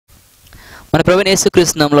మన ప్రభువైన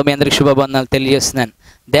యేసుక్రీస్తు నామములో మీ అందరికీ శుభవందనాలు తెలియజేస్తున్నాను.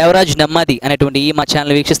 దేవరాజ్ నెమ్మది అనేటువంటి ఈ మా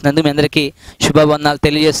ఛానల్ వీక్షిస్తున్నందుకు మీ అందరికీ శుభవందనాలు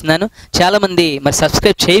తెలియజేస్తున్నాను. చాలామంది మరి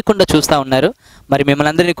సబ్స్క్రైబ్ చేయకుండా చూస్తూ ఉన్నారు. మరి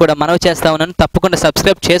మిమ్మల్ని అందరినీ కూడా మనవి చేస్తూ ఉన్నాను, తప్పకుండా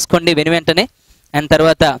సబ్స్క్రైబ్ చేసుకోండి వెంటనే. అండ్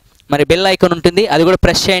తర్వాత మరి బెల్ ఐకాన్ ఉంటుంది, అది కూడా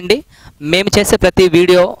ప్రెస్ చేయండి. మేము చేసే ప్రతి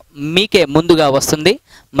వీడియో మీకే ముందుగా వస్తుంది.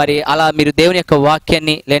 మరి అలా మీరు దేవుని యొక్క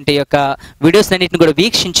వాక్యాన్ని లేదంటే యొక్క వీడియోస్ అన్నింటిని కూడా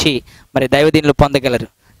వీక్షించి మరి దైవదీనులు పొందగలరు.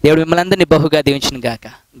 దేవుడు మిమ్మల్ని అందరినీ బహుగా దీవించును గాక.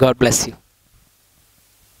 God bless you.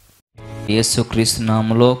 యేసుక్రీస్తు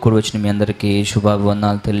నామములో కూడి వచ్చిన మీ అందరికీ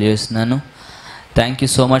శుభాభివందనాలు తెలియజేస్తున్నాను. Thank you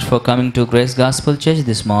so much for coming to grace gospel church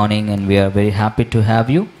this morning and we are very happy to have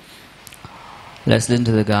you. Let's listen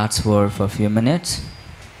to the God's word for few minutes.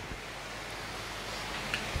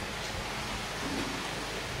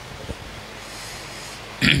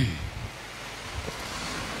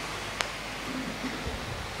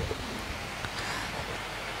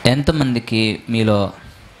 ఎంతమందికి మీలో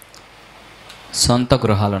సొంత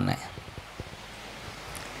గృహాలు ఉన్నాయి?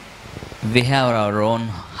 We have our own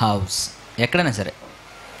house. ఎక్కడైనా సరే,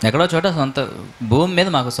 ఎక్కడో చోట సొంత భూమి మీద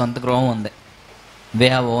మాకు సొంత గృహం ఉంది. We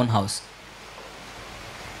have own house.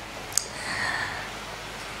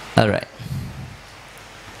 Alright,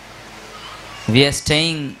 we are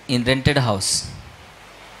staying in rented house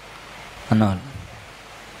అన్నవాళ్ళు.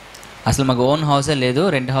 అసలు మాకు ఓన్ హౌసే లేదు,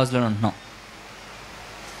 రెంట్ హౌస్లోనే ఉంటున్నాం.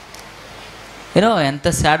 ఎంత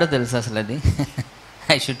సాడో తెలుసు అసలు అది.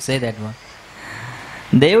 I should say that one.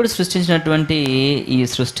 దేవుడు సృష్టించినటువంటి ఈ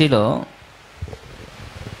సృష్టిలో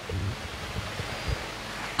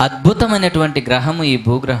అద్భుతమైనటువంటి గ్రహము ఈ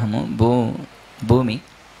భూగ్రహము, భూమి.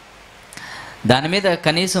 దాని మీద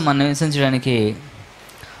కనీసం మనం నివసించడానికి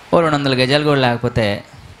 200 గజాలు కూడా లేకపోతే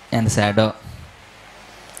ఎంత సాడో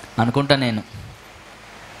అనుకుంటా నేను.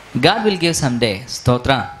 God will give some day.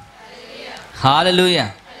 స్తోత్ర, హల్లెలూయా.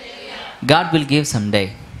 God will give some day.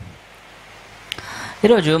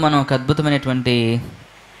 ఈరోజు మనం ఒక అద్భుతమైనటువంటి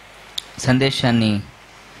సందేశాన్ని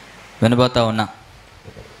వినబోతా ఉన్నాం.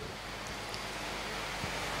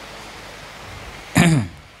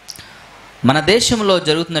 మన దేశంలో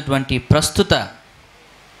జరుగుతున్నటువంటి ప్రస్తుత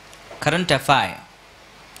కరెంట్ అఫైర్,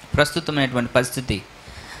 ప్రస్తుతమైనటువంటి పరిస్థితి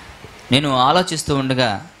నేను ఆలోచిస్తూ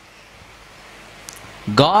ఉండగా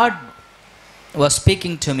God was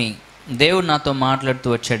speaking to me. దేవుడు నాతో మాట్లాడుతూ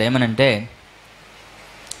వచ్చాడు. ఏమనంటే,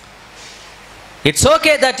 it's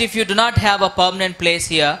okay that if you do not have a permanent place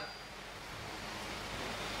here,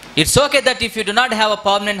 it's okay that if you do not have a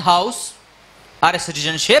permanent house or a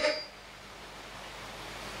citizenship,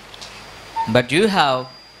 but you have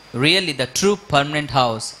really the true permanent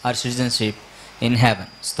house or citizenship in heaven.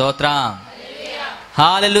 Stotram,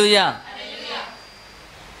 hallelujah.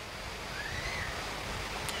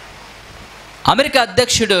 America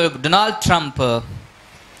అధ్యక్షుడు Donald Trump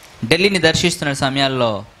ఢిల్లీని దర్శిస్తున్న సమయాల్లో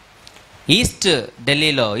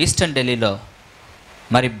eastern ఢిల్లీలో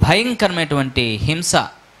మరి భయంకరమైనటువంటి హింస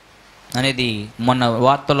అనేది మొన్న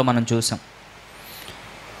వార్తల్లో మనం చూసాం.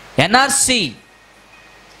 NRC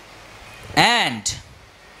అండ్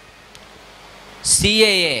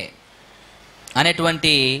CAA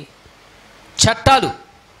అనేటువంటి చట్టాలు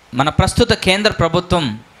మన ప్రస్తుత కేంద్ర ప్రభుత్వం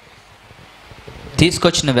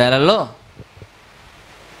తీసుకొచ్చిన వేళల్లో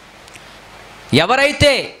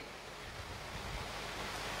ఎవరైతే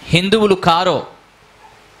హిందువులు కారో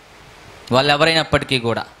వాళ్ళు ఎవరైనప్పటికీ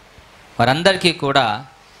కూడా వారందరికీ కూడా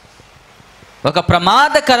ఒక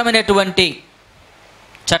ప్రమాదకరమైనటువంటి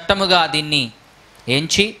చట్టముగా దీన్ని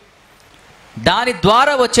ఎంచి దాని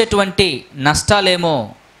ద్వారా వచ్చేటువంటి నష్టాలేమో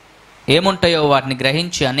ఏముంటాయో వాటిని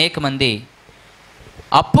గ్రహించి అనేక మంది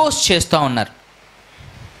అపోజ్ చేస్తూ ఉన్నారు.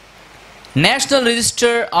 నేషనల్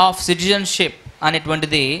రిజిస్టర్ ఆఫ్ సిటిజన్షిప్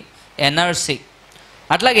అనేటువంటిది NRC,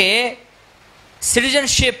 అట్లాగే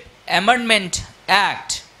సిటిజన్షిప్ అమెండ్మెంట్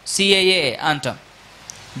యాక్ట్ CAA అంటాం.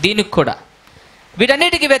 దీనికి కూడా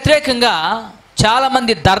వీటన్నిటికీ వ్యతిరేకంగా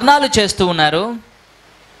చాలామంది ధర్నాలు చేస్తూ ఉన్నారు.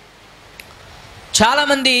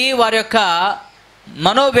 చాలామంది వారి యొక్క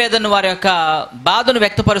మనోవేదన, వారి యొక్క బాధను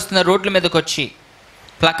వ్యక్తపరుస్తున్న రోడ్ల మీదకి వచ్చి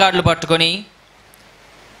ప్లకార్డులు పట్టుకొని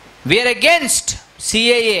we are against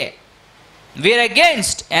CAA, we are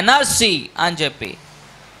against NRC అని చెప్పి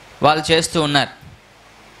వాళ్ళు చేస్తూ ఉన్నారు.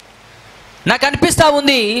 నాకు అనిపిస్తూ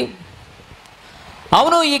ఉంది,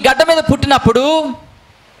 అవును, ఈ గడ్డ మీద పుట్టినప్పుడు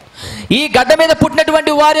ఈ గడ్డ మీద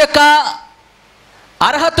పుట్టినటువంటి వారి యొక్క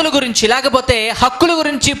అర్హతల గురించి లేకపోతే హక్కుల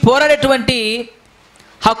గురించి పోరాడేటువంటి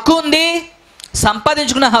హక్కు ఉంది,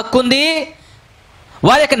 సంపాదించుకున్న హక్కు ఉంది,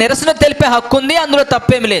 వారి యొక్క నిరసన తెలిపే హక్కు ఉంది. అందులో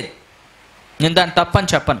తప్పేమి లేదు, నేను దాన్ని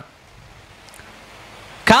తప్పని చెప్పను.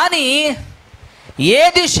 కానీ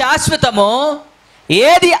ఏది శాశ్వతమో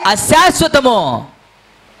ఏది అశాశ్వతమో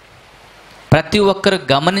ప్రతి ఒక్కరు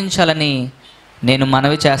గమనించాలని నేను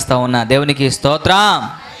మనవి చేస్తా ఉన్నా. దేవునికి స్తోత్రం.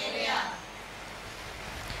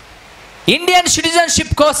 ఇండియన్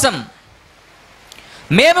సిటిజన్షిప్ కోసం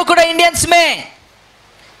మేము కూడా ఇండియన్స్మే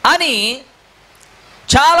అని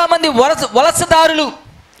చాలామంది వలసదారులు,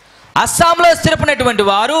 అస్సాంలో స్థిరపడినటువంటి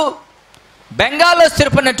వారు, బెంగాల్లో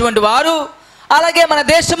స్థిరపడినటువంటి వారు, అలాగే మన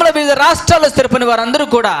దేశంలో వివిధ రాష్ట్రాల్లో స్థిరపడిన వారందరూ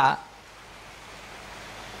కూడా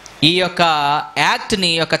ఈ యొక్క యాక్ట్ని,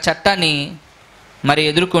 ఈ యొక్క చట్టాన్ని మరి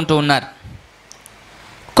ఎదుర్కొంటూ ఉన్నారు.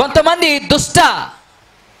 కొంతమంది దుష్ట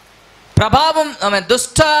ప్రభావం,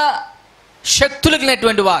 దుష్ట శక్తులు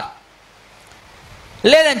కలిగినటువంటి వారు,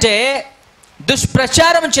 లేదంటే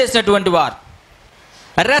దుష్ప్రచారం చేసినటువంటి వారు,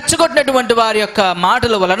 రెచ్చగొట్టినటువంటి వారి యొక్క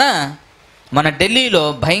మాటల వలన మన ఢిల్లీలో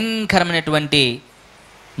భయంకరమైనటువంటి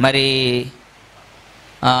మరి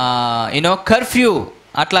కర్ఫ్యూ,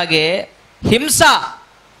 అట్లాగే హింస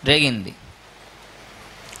రేగింది.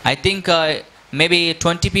 I think maybe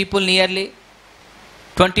 20 people, nearly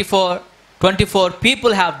 24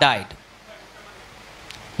 people have died.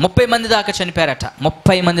 30 మంది దాకా చనిపోయారట.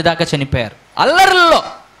 30 మంది దాకా చనిపోయారు అల్లర్లలో.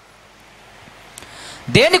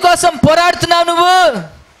 దేనికోసం పోరాడుతున్నావు నువ్వు?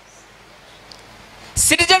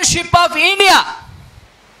 Citizenship of India.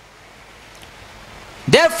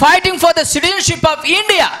 They are fighting for the citizenship of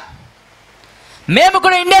India. మేము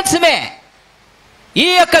కూడా ఇండియన్స్మే, ఈ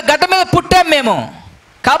యొక్క గడ్డ మీద పుట్టాం మేము,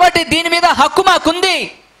 కాబట్టి దీని మీద హక్కు మాకుంది,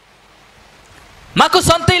 మాకు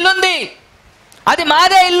సొంత ఇల్లు ఉంది, అది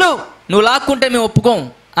మాదే ఇల్లు, నువ్వు లాక్కుంటే మేము ఒప్పుకోం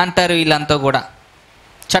అంటారు వీళ్ళంతా కూడా.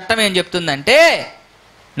 చట్టం ఏం చెప్తుందంటే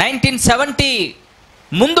 1970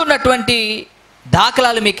 ముందున్నటువంటి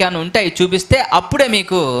దాఖలాలు మీకు ఏమైనా ఉంటాయి చూపిస్తే అప్పుడే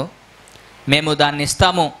మీకు మేము దాన్ని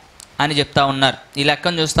ఇస్తాము అని చెప్తా ఉన్నారు. ఈ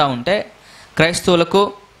లెక్కను చూస్తూ ఉంటే క్రైస్తవులకు,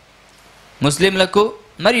 ముస్లింలకు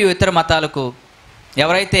మరియు ఇతర మతాలకు,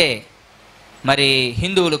 ఎవరైతే మరి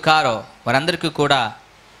హిందువులు కారో వారందరికీ కూడా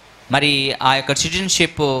మరి ఆ యొక్క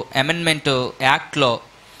సిటిజన్షిప్ అమెండ్మెంట్ యాక్ట్లో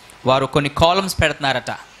వారు కొన్ని కాలమ్స్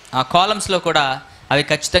పెడుతున్నారట. ఆ కాలమ్స్లో కూడా అవి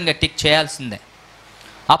ఖచ్చితంగా టిక్ చేయాల్సిందే.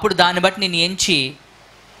 అప్పుడు దాన్ని బట్టి నేను ఎంచి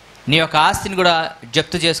నీ యొక్క ఆస్తిని కూడా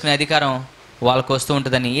జప్తు చేసుకునే అధికారం వాళ్ళకు వస్తూ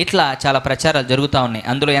ఉంటుందని ఇట్లా చాలా ప్రచారాలు జరుగుతూ ఉన్నాయి.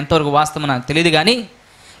 అందులో ఎంతవరకు వాస్తవం నాకు తెలియదు, కానీ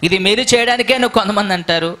ఇది మేలు చేయడానికే నువ్వు కొంతమంది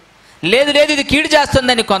అంటారు, లేదు లేదు ఇది కీడు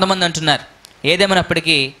చేస్తుందని కొంతమంది అంటున్నారు.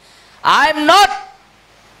 ఏదేమైనప్పటికీ I'm not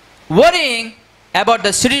worrying about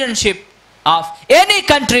the citizenship of any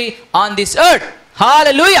country on this earth.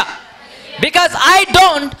 Hallelujah. Because I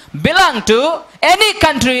don't belong to any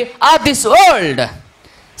country of this world.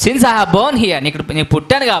 Since I have Born here, నేను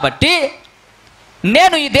పుట్టాను కాబట్టి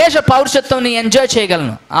నేను ఈ దేశ పౌరుషత్వాన్ని ఎంజాయ్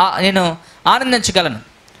చేయగలను, నేను ఆనందించగలను.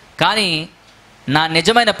 కానీ నా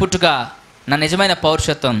నిజమైన పుట్టుక, నా నిజమైన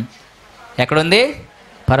పౌరుషత్వం ఎక్కడుంది?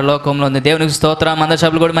 పరలోకంలో ఉంది. దేవునికి స్తోత్రం. అందరి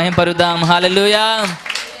సభలు కూడా మహింపరుద్దాం. హల్లెలూయా,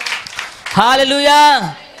 హల్లెలూయా.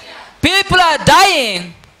 People are dying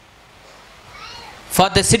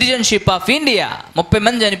for the citizenship of India. 30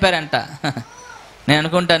 మంది చనిపోయారంట. నేను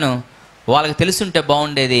అనుకుంటాను వాళ్ళకి తెలుసుంటే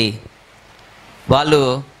బాగుండేది. వాళ్ళు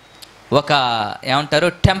ఒక ఏమంటారు,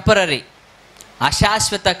 టెంపరరీ,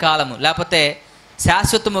 అశాశ్వత కాలము, లేకపోతే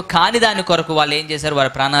శాశ్వతము కాని దాని కొరకు వాళ్ళు ఏం చేశారు?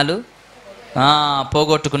 వారి ప్రాణాలు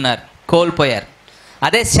పోగొట్టుకున్నారు, కోల్పోయారు.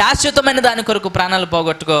 అదే శాశ్వతమైన దాని కొరకు ప్రాణాలు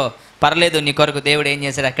పోగొట్టుకో, పర్లేదు, నీ కొరకు దేవుడు ఏం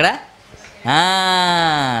చేశారు అక్కడ?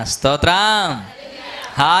 స్తోత్రం.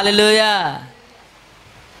 హల్లెలూయా.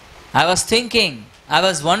 I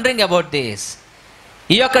was wondering about this.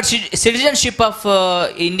 ఈ యొక్క సిటిజన్షిప్ ఆఫ్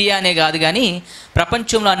ఇండియా అనే కాదు, కానీ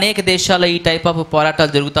ప్రపంచంలో అనేక దేశాల్లో ఈ టైప్ ఆఫ్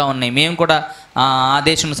పోరాటాలు జరుగుతూ ఉన్నాయి. మేము కూడా ఆ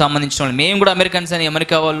దేశం సంబంధించిన వాళ్ళు, మేము కూడా అమెరికన్స్ అని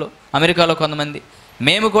అమెరికా వాళ్ళు, అమెరికాలో కొంతమంది,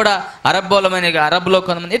 మేము కూడా అరబ్లో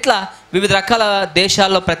కొంతమంది, ఇట్లా వివిధ రకాల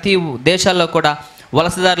దేశాల్లో, ప్రతి దేశాల్లో కూడా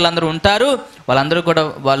వలసదారులు అందరూ ఉంటారు. వాళ్ళందరూ కూడా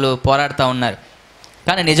వాళ్ళు పోరాడుతూ ఉన్నారు.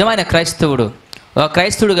 కానీ నిజమైన క్రైస్తవుడు, ఒక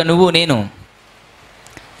క్రైస్తవుడుగా నువ్వు నేను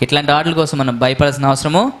ఇట్లాంటి వాటి కోసం మనం భయపడాల్సిన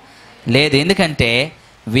అవసరము లేదు. ఎందుకంటే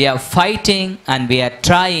we are fighting and we are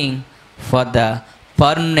trying for the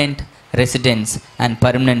permanent residence and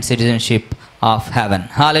permanent citizenship of haven.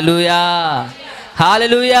 హల్లెలూయా,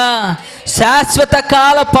 హల్లెలూయా. శాశ్వత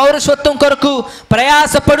కాల పౌరసత్వం కొరకు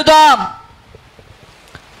ప్రయాసపడుదాం.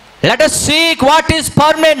 Let us seek what is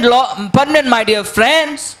permanent, my dear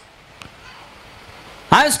friends.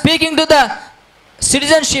 I am speaking to the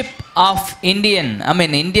citizenship of Indian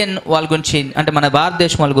వాళ్ళ గురించి, అంటే మన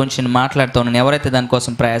భారతదేశం వాళ్ళ గురించి మాట్లాడుతూ ఉన్నాను. ఎవరైతే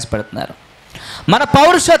దానికోసం ప్రయాసపడుతున్నారో, మన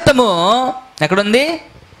పౌరుషత్వము ఎక్కడుంది?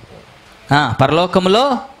 పరలోకంలో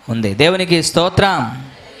ఉంది. దేవునికి స్తోత్రం.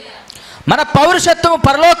 మన పౌరుషత్వము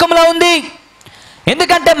పరలోకంలో ఉంది.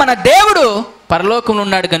 ఎందుకంటే మన దేవుడు పరలోకంలో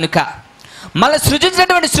ఉన్నాడు కనుక, మన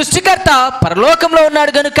సృజించినటువంటి సృష్టికర్త పరలోకంలో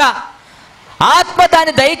ఉన్నాడు కనుక, ఆత్మ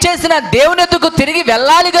దాన్ని దయచేసిన దేవుని యొద్దకు తిరిగి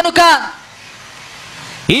వెళ్ళాలి కనుక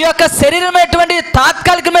ఈ యొక్క శరీరమైనటువంటి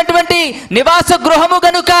తాత్కాలికమైనటువంటి నివాస గృహము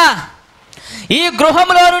గనుక ఈ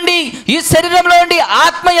గృహంలో నుండి, ఈ శరీరంలో నుండి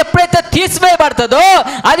ఆత్మ ఎప్పుడైతే తీసివేయబడుతుందో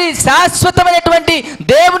అది శాశ్వతమైనటువంటి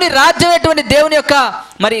దేవుని రాజ్యమైనటువంటి దేవుని యొక్క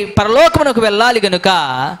మరి పరలోకమునకు వెళ్ళాలి గనుక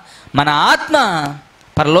మన ఆత్మ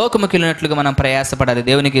పరలోకముకి వెళ్ళినట్లుగా మనం ప్రయాసపడాలి.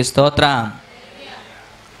 దేవునికి స్తోత్రం.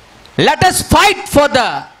 Let us fight for the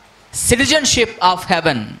citizenship of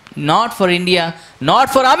heaven, not for India, not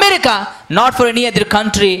for America, not for any other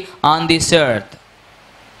country on this earth.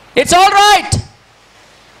 It's all right.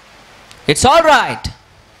 It's all right.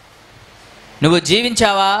 నువ్వు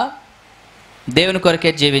జీవించావా, దేవుని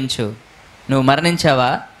కొరకే జీవించు. నువ్వు మరణించావా,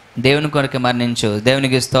 దేవుని కొరకే మరణించు.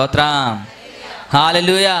 దేవునికి స్తోత్రం.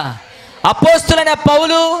 హల్లెలూయా. అపోస్తలుడైన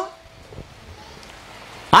పౌలు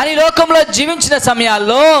ఆయన లోకంలో జీవించిన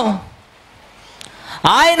సమయాల్లో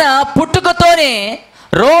ఆయన పుట్టుకతోనే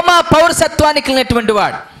రోమా పౌరసత్వానికి వెళ్ళినటువంటి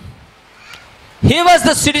వాడు. He was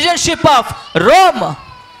the citizenship of Rome.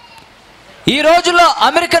 ఈ రోజుల్లో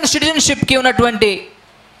అమెరికన్ సిటిజన్షిప్కి ఉన్నటువంటి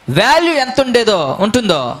వాల్యూ ఎంత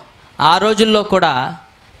ఉంటుందో ఆ రోజుల్లో కూడా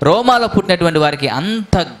రోమాలో పుట్టినటువంటి వారికి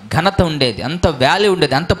అంత ఘనత ఉండేది, అంత వాల్యూ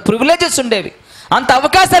ఉండేది, అంత ప్రివిలేజెస్ ఉండేవి, అంత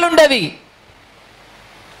అవకాశాలు ఉండేవి.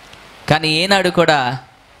 కానీ ఏనాడు కూడా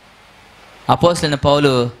అపోస్తలుడైన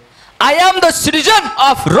పౌలు I am the citizen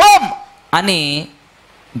of Rome అని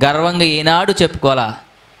గర్వంగా ఏనాడు చెప్పుకోవాలా.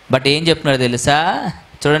 బట్ ఏం చెప్తున్నాడు తెలుసా?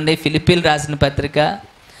 చూడండి, ఫిలిప్పీలు రాసిన పత్రిక,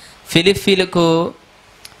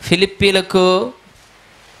 ఫిలిప్పీలకు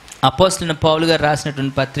అపోస్తలుడైన పౌలు గారు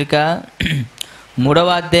రాసినటువంటి పత్రిక 3వ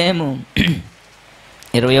అధ్యాయము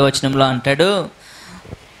 20వ వచనంలో అంటాడు,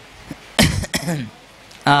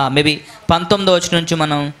 మేబీ 19వ వచనం నుంచి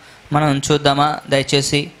మనం చూద్దామా?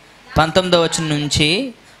 దయచేసి 19వ వచనం నుంచి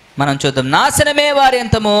మనం చూద్దాం. నాశనమే వారి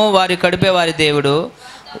అంతము, వారి కడుపే వారి దేవుడు,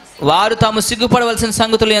 వారు తాము సిగ్గుపడవలసిన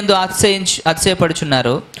సంగతులు యందు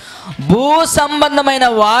అతిశయపడుచున్నారు, భూ సంబంధమైన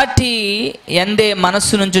వాటి ఎందే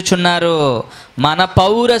మనస్సు నుంచుచున్నారు. మన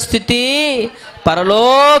పౌరస్థితి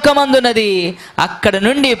పరలోకమందున్నది, అక్కడ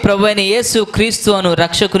నుండి ప్రభువైన యేసు క్రీస్తు అను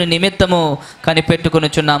రక్షకుని నిమిత్తము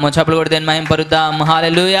కనిపెట్టుకొనుచున్నాము. చప్పలు కొడితే మహిమ పరుద్దాం.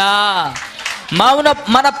 హల్లెలూయా.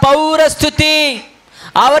 మన పౌరస్థితి,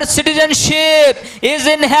 hour citizenship is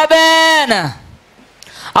in heaven.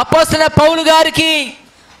 అపోస్తలుడైన పౌలు గారికి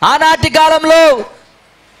ఆనాటి కాలంలో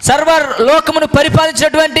సర్వ లోకమును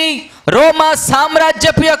పరిపాలించినటువంటి రోమా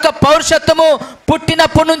సామ్రాజ్యపు యొక్క పౌరుషత్వము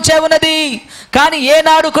పుట్టినప్పటి నుంచే ఉన్నది. కానీ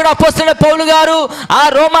ఏనాడు కూడా అపోస్తలుడైన పౌలు గారు ఆ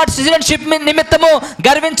రోమా సిటిజన్షిప్ నిమిత్తము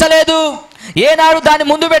గర్వించలేదు. ఏనాడు దాన్ని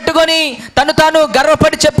ముందు పెట్టుకొని తాను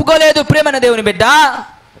గర్వపడి చెప్పుకోలేదు. ప్రియమైన దేవుని బిడ్డ,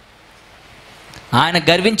 ఆయన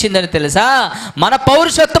గర్వించిందని తెలుసా? మన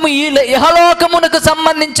పౌరుషత్వము ఈ ఇహలోకమునకు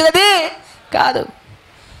సంబంధించినది కాదు.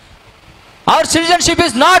 Our citizenship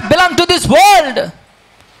is not belong to this world.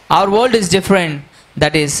 Our world is different.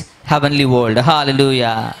 That is heavenly world.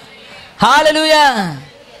 Hallelujah. Hallelujah.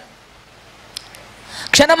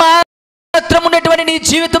 క్షణమాత్రం ఉన్నటువంటి నీ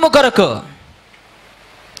జీవితము కొరకు,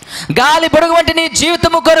 గాలి బొడుగు వంటి నీ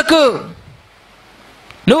జీవితము కొరకు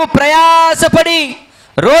నువ్వు ప్రయాసపడి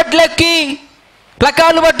రోడ్లెక్కి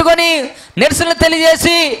ప్లకార్డులు పట్టుకొని నిరసనలు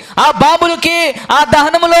తెలియజేసి ఆ బాంబులకి, ఆ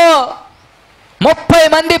దహనములో 30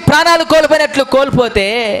 మంది ప్రాణాలు కోల్పోతే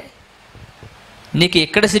నీకు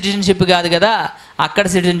ఇక్కడ సిటిజన్షిప్ కాదు కదా, అక్కడ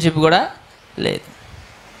సిటిజన్షిప్ కూడా లేదు.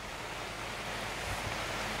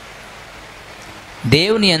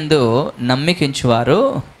 దేవుని యందు నమ్మికించువారు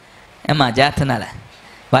జాతనాల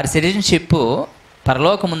వారి సిటిజన్షిప్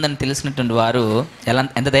పరలోకం ఉందని తెలిసినటువంటి వారు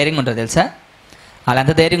ఎంత ధైర్యంగా ఉంటారో తెలుసా? వాళ్ళు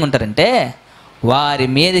ఎంత ధైర్యంగా ఉంటారంటే, వారి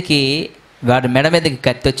మెడ మీదకి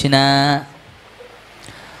కత్తి వచ్చినా,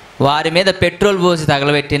 వారి మీద పెట్రోల్ పోసి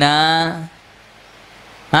తగలబెట్టినా,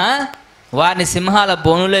 వారిని సింహాల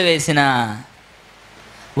బోనులో వేసినా,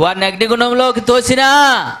 వారిని అగ్నిగుండంలోకి తోసినా,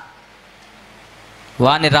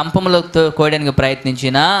 వారిని రంపంలోకి కోయడానికి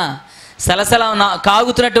ప్రయత్నించినా, సలసల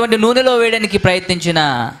కాగుతున్నటువంటి నూనెలో వేయడానికి ప్రయత్నించినా,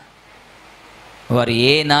 వారు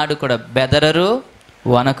ఏనాడు కూడా బెదరరు,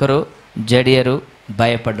 వనకరు, జడియరు,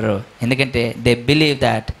 భయపడరు. ఎందుకంటే they believe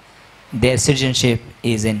that their citizenship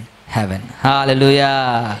is in heaven. Hallelujah.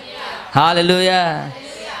 Hallelujah.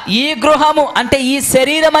 ఈ గృహము అంటే ఈ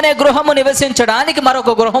శరీరం అనే గృహము నివసించడానికి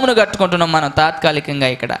మరొక గృహమును కట్టుకుంటున్నాం మనం తాత్కాలికంగా.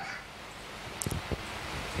 ఇక్కడ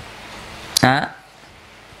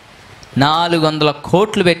 400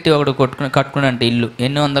 కోట్లు పెట్టి ఒకడు కట్టుకున్నంటే ఇల్లు.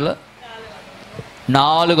 ఎన్ని వందలు?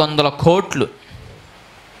 400 కోట్లు.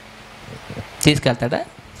 తీసుకెళ్తాడా?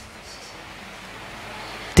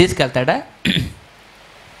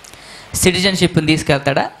 సిటిజన్షిప్ని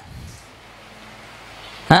తీసుకెళ్తాడా?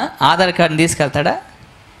 ఆధార్ కార్డుని తీసుకెళ్తాడా?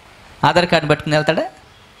 ఆధార్ కార్డుని పట్టుకుని వెళ్తాడా?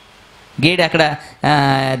 గేడ్ అక్కడ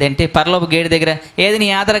అదేంటి పరలోపు గేడ్ దగ్గర ఏది నీ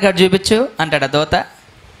ఆధార్ కార్డు చూపించు అంటాడు ఆ దోత.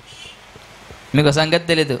 మీకు సంగతి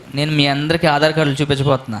తెలీదు, నేను మీ అందరికీ ఆధార్ కార్డులు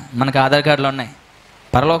చూపించబోతున్నా. మనకు ఆధార్ కార్డులు ఉన్నాయి,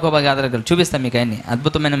 పరలోక ఆధార్ కార్డులు చూపిస్తాను మీకు అన్ని.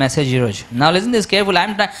 అద్భుతమైన మెసేజ్ ఈరోజు. నా listen this careful.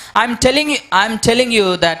 I'm telling you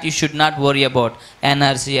that you should not worry about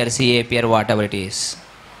NRC or CAA or what ever it is.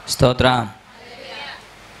 స్తోత్రం.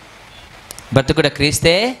 బ్రతుకుడ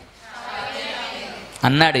క్రీస్తే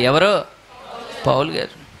అన్నాడు. ఎవరు? పౌలు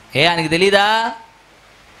గారు. ఆయనకి తెలీదా?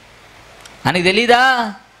 ఆయనకి తెలీదా?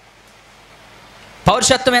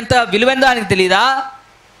 పౌరుషత్వం ఎంత విలువైందో ఆయనకు తెలీదా?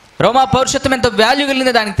 రోమా పౌరుషత్వం ఎంత వాల్యూ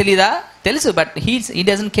కలిగిందో దానికి తెలీదా? తెలుసు, but he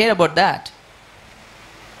doesn't care about that.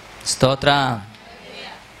 స్తోత్రం.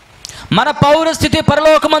 మన పౌరస్థితి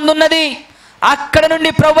పరలోకమందున్నది. అక్కడ నుండి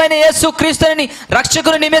ప్రభువైన యేసు క్రీస్తుని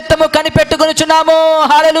రక్షకుని నిమిత్తము కనిపెట్టుకొనుచున్నాము.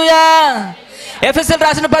 హల్లెలూయా. ఎఫెసీయులకు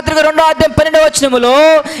రాసిన పత్రిక 2:12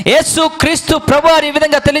 యేసు క్రీస్తు ప్రభువారు ఈ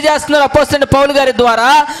విధంగా తెలియజేస్తున్నారు అపోస్తలుడైన పౌలు గారి ద్వారా.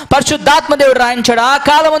 పరిశుద్ధాత్మ దేవుడు రాయించాడు, ఆ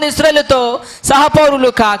కాలమందు ఇశ్రాయేలుతో సహపౌరులు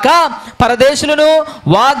కాక పరదేశులను,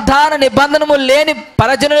 వాగ్దాన నిబంధనము లేని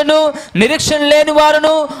పరజనులను, నిరీక్షణ లేని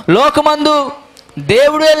వారును, లోకమందు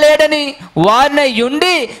దేవుడే లేడని వారిని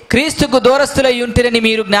ఉండి క్రీస్తుకు దూరస్తులై ఉంటిరని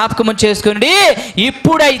మీరు జ్ఞాపకం చేసుకోండి.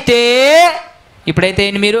 ఇప్పుడైతే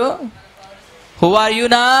మీరు who are you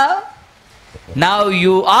now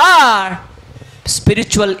you are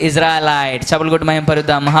spiritual Israelite. చప్పలు కొట్టి మహిమ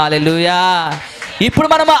పరుద్దాం. హల్లెలూయా. ఇప్పుడు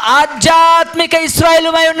మనము ఆధ్యాత్మిక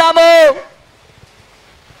ఇశ్రాయేలుమై ఉన్నాము.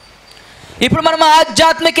 ఇప్పుడు మనం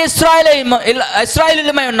ఆధ్యాత్మిక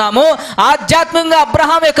ఇశ్రాయేలీయులమై ఉన్నాము. ఆధ్యాత్మికంగా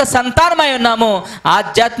అబ్రహాం యొక్క సంతానమై ఉన్నాము.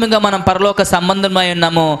 ఆధ్యాత్మికంగా మనం పరలోక సంబంధమై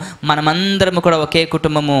ఉన్నాము. మనమందరము కూడా ఒకే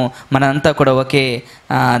కుటుంబము, మనంతా కూడా ఒకే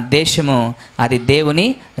దేశము, అది దేవుని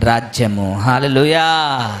రాజ్యము. హల్లెలూయా,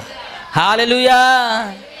 హల్లెలూయా.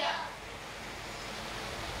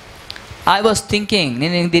 ఐ వాస్ థింకింగ్,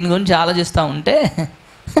 నేను దీని గురించి ఆలోచిస్తూ ఉంటే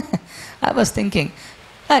I was thinking,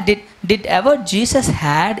 did ever Jesus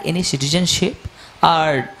had any citizenship, or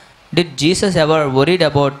did Jesus ever worried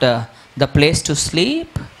about the place to sleep?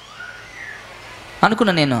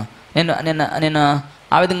 అనుకున్నా నేను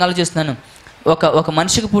ఆ విధంగా ఆలోచిస్తున్నాను. ఒక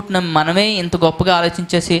మనిషికి పుట్టిన మనమే ఇంత గొప్పగా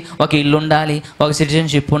ఆలోచించేసి ఒక ఇల్లు ఉండాలి, ఒక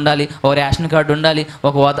సిటిజన్షిప్ ఉండాలి, ఒక రేషన్ కార్డు ఉండాలి,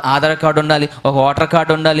 ఒక ఆధార్ కార్డు ఉండాలి, ఒక ఓటర్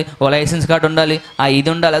కార్డు ఉండాలి, ఒక లైసెన్స్ కార్డు ఉండాలి,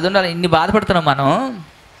 ఇది ఉండాలి, అది ఉండాలి, ఇన్ని బాధపడుతున్నాం మనం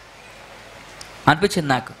అనిపించింది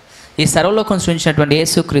నాకు. ఈ సర్వలోకం సృష్టించినటువంటి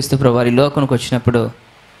యేసుక్రీస్తు ప్రభువారు ఈ లోకంకి వచ్చినప్పుడు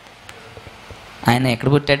ఆయన ఎక్కడ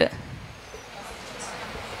పుట్టాడు?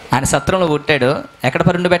 ఆయన సత్రంలో పుట్టాడు. ఎక్కడ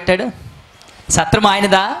పరుండు పెట్టాడు? సత్రం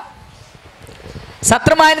ఆయనదా?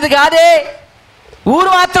 సత్రం ఆయనది కాదే, ఊరు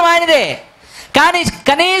మాత్రం ఆయనదే. కానీ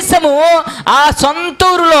కనీసము ఆ సొంత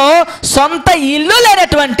ఊరులో సొంత ఇల్లు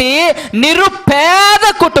లేనటువంటి నిరుపేద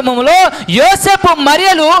కుటుంబంలో యోసేపు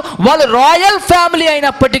మరియలు వాళ్ళు రాయల్ ఫ్యామిలీ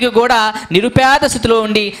అయినప్పటికీ కూడా నిరుపేద స్థితిలో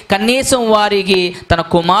ఉండి కనీసం వారికి తన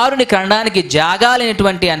కుమారుని కనడానికి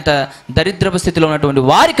జాగాలేనటువంటి అంత దరిద్రపు స్థితిలో ఉన్నటువంటి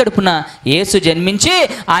వారి కడుపున యేసు జన్మించి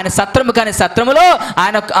ఆయన సత్రము కాని సత్రములో,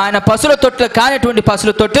 ఆయన పశువుల తొట్టులో కానిటువంటి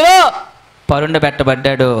పశువుల తొట్టులో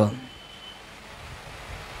పరుండబెట్టబడ్డాడు.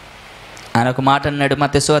 ఆయన ఒక మాట అన్నాడు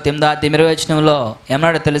మత్తయి 8:20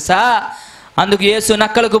 ఏమన్నాడో తెలుసా? అందుకు యేసు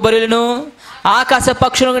నక్కలకు బొరియలను ఆకాశ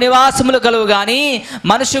పక్షులకు నివాసములు కలువు కానీ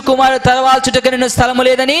మనుష్య కుమారుడు తలవాల్చుటకు నేను స్థలము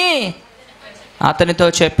లేదని అతనితో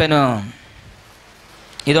చెప్పాను.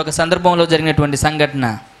 ఇది ఒక సందర్భంలో జరిగినటువంటి సంఘటన.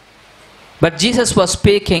 But Jesus was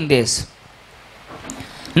speaking this.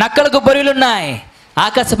 నక్కలకు బొరియలున్నాయి,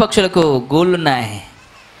 ఆకాశ పక్షులకు గూళ్ళున్నాయి,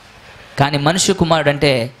 కానీ మనుష్య కుమారుడు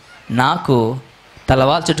అంటే నాకు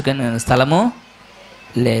తలవాల్చుటకు స్థలము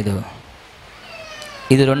లేదు.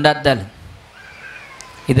 ఇది 2 అర్థాలు.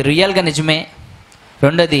 ఇది రియల్గా నిజమే.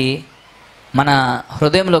 రెండోది, మన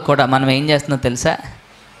హృదయంలో కూడా మనం ఏం చేస్తున్నాం తెలుసా?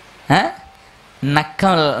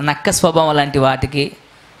 నక్క స్వభావం లాంటి వాటికి,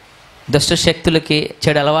 దుష్ట శక్తులకి,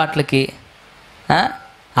 చెడు అలవాట్లకి,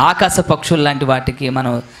 ఆకాశ పక్షులు లాంటి వాటికి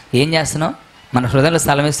మనం ఏం చేస్తున్నాం? మన హృదయంలో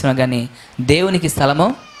స్థలం ఇస్తున్నాం, కానీ దేవునికి స్థలము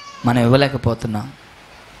మనం ఇవ్వలేకపోతున్నాం.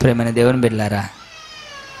 ప్రేమైన దేవుని బిడ్డలారా,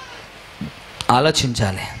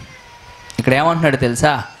 ఆలోచించాలి. ఇక్కడ ఏమంటున్నాడు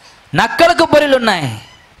తెలుసా? నక్కలకు బొరియలు ఉన్నాయి,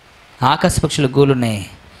 ఆకాశ పక్షులు గూలున్నాయి,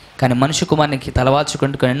 కానీ మనుష్య కుమారునికి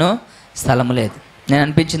తలవాల్చుకుంటుకొనెను స్థలము లేదు. నేను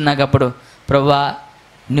అనిపించింది నాకు అప్పుడు, ప్రభువా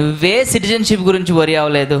నువ్వే సిటిజన్షిప్ గురించి వరి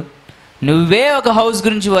అవ్వలేదు, నువ్వే ఒక హౌస్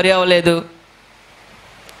గురించి వరి అవ్వలేదు.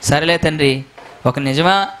 సరేలే తండ్రి, ఒక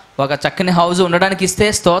నిజమా ఒక చక్కని హౌస్ ఉండడానికి ఇస్తే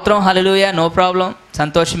స్తోత్రం, హల్లెలూయా, నో ప్రాబ్లం,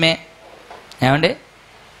 సంతోషమే. ఏమండి,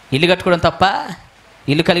 ఇల్లు కట్టుకోవడం తప్ప?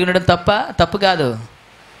 ఇల్లు కలిగి ఉండడం తప్పు కాదు.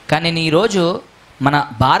 కానీ నేను ఈరోజు మన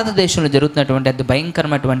భారతదేశంలో జరుగుతున్నటువంటి అతి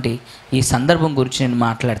భయంకరమైనటువంటి ఈ సందర్భం గురించి నేను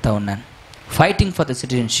మాట్లాడుతూ ఉన్నాను. Fighting for the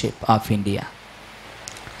citizenship of India.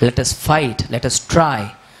 let us fight, let us try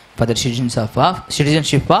for the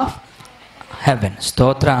citizenship of heaven.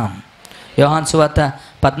 స్తోత్రం. యోహాను సువార్త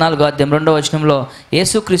 14:2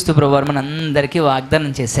 యేసుక్రీస్తు ప్రభువారు మనందరికీ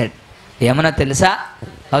వాగ్దానం చేశాడు. ఏమన్నా తెలుసా?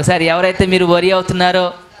 ఒకసారి ఎవరైతే మీరు వరి అవుతున్నారో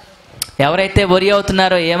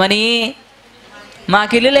ఏమని,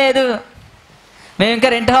 మాకు ఇల్లు లేదు, మేము ఇంకా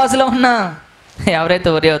రెంట్ హౌస్లో ఉన్నాం, ఎవరైతే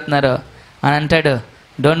వరి అవుతున్నారో అని అంటాడు,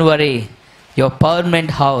 don't worry, your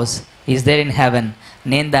permanent house is there in heaven.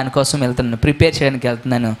 నేను దానికోసం వెళ్తున్నాను, ప్రిపేర్ చేయడానికి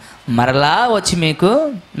వెళ్తున్నాను, మరలా వచ్చి మీకు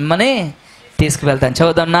మిమ్మల్ని తీసుకువెళ్తాను.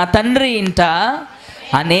 చదువుదాం. నా తండ్రి ఇంట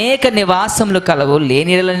అనేక నివాసములు కలవు,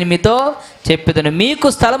 లేని యెడల మీతో చెప్పుదును, మీకు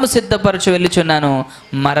స్థలము సిద్ధపరచు వెళ్ళుచున్నాను,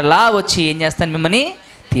 మరలా వచ్చి ఏం చేస్తాను, మిమ్మల్ని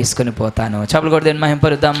తీసుకొని పోతాను. చప్పలు కొడితే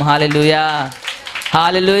మహింపరుద్దాం. హల్లెలూయా,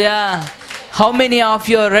 హల్లెలూయా. How many of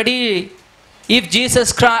you are ready if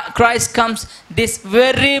Jesus Christ comes this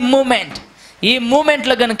very moment? ఈ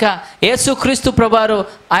మూమెంట్లో కనుక యేసుక్రీస్తు ప్రభువారు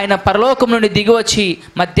ఆయన పరలోకం నుండి దిగివచ్చి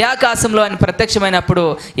మధ్యాకాశంలో ఆయన ప్రత్యక్షమైనప్పుడు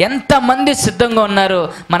ఎంతమంది సిద్ధంగా ఉన్నారు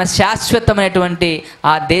మన శాశ్వతమైనటువంటి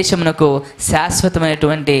ఆ దేశమునకు,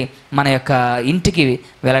 శాశ్వతమైనటువంటి మన యొక్క ఇంటికి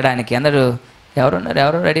వెళ్ళడానికి? అందరూ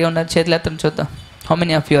ఎవరు రెడీగా ఉన్నారు? చేతులు ఎత్తండి చూద్దాం. How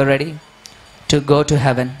many of you are ready to go to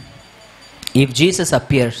heaven if Jesus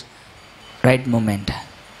appears right moment?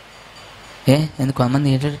 ఎందుకు కొంతమంది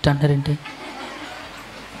ఏంటంటే అంటారేంటి?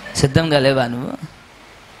 సిద్ధంగా లేవా నువ్వు?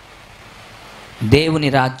 దేవుని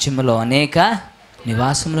రాజ్యంలో అనేక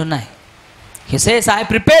నివాసములు ఉన్నాయి. He says, I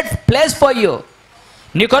prepared place for you.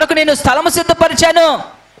 నీ కొరకు నేను స్థలము సిద్ధపరిచాను.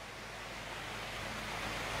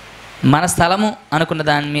 మన స్థలము అనుకున్న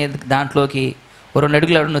దాంట్లోకి 2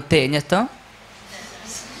 అడుగులు ఎవరు నొత్తే ఏం చేస్తాం?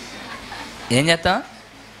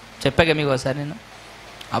 చెప్పాక మీకు ఒకసారి నేను,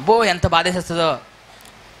 అబ్బో ఎంత బాధేసేస్తుందో.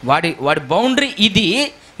 వాడి బౌండరీ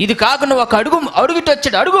ఇది కాకుండా ఒక అడుగుటి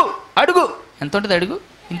వచ్చాడు. అడుగు ఎంత ఉంటుంది? అడుగు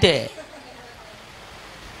ఇంతే.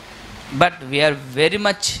 బట్ వీఆర్ వెరీ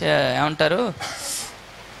మచ్ ఏమంటారు,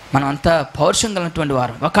 మనం అంతా పౌరుషం కలిగినటువంటి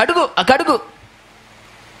వారు. ఒక అడుగు.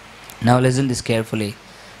 Now listen this carefully.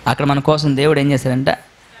 అక్కడ మన కోసం దేవుడు ఏం చేశాడంట?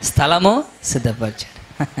 స్థలము సిద్ధపరిచాడు.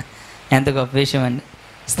 ఎంత గొప్ప విషయం అండి!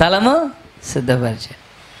 స్థలము సిద్ధపరిచాడు.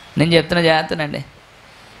 నేను చెప్తున్నా జాగ్రత్తనండి.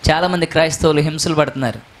 చాలామంది క్రైస్తవులు హింసలు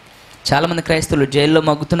పడుతున్నారు, చాలామంది క్రైస్తవులు జైల్లో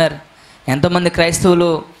మగ్గుతున్నారు, ఎంతోమంది క్రైస్తవులు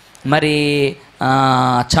మరి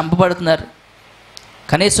చంపబడుతున్నారు.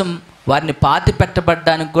 కనీసం వారిని పాతి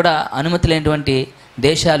పెట్టబడడానికి కూడా అనుమతి లేనటువంటి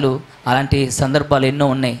దేశాలు, అలాంటి సందర్భాలు ఎన్నో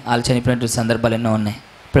ఉన్నాయి. వాళ్ళు చనిపోయినటువంటి సందర్భాలు ఎన్నో ఉన్నాయి.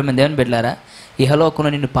 ఇప్పుడు మేము దేవుని బిడ్డలారా, ఇహలోకంలో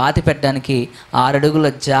నిన్ను పాతి పెట్టడానికి 6 అడుగుల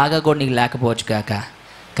జాగా కూడా నీకు లేకపోవచ్చు కాక,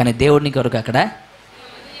 కానీ దేవుడు నీ కొరకు అక్కడ,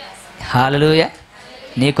 హల్లెలూయా,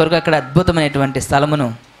 నీ కొరకు అక్కడ అద్భుతమైనటువంటి స్థలమును,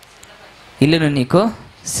 ఇల్లును నీకు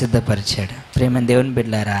సిద్ధపరిచాడు. ప్రేమ దేవుని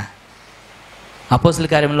బిడ్డలారా, అపోస్తల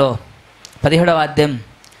కార్యంలో 17వ అధ్యాయం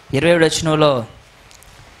 27వ వచనంలో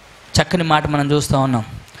చక్కని మాట మనం చూస్తూ ఉన్నాం.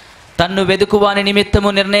 తన్ను వెదుకువాని నిమిత్తము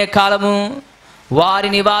నిర్ణయ కాలము వారి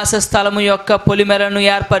నివాస స్థలము యొక్క పొలిమెరను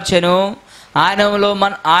ఏర్పరచెను.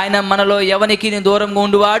 ఆయన మనలో ఎవనికి దూరంగా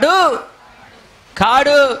ఉండువాడు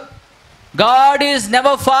కాడు. God is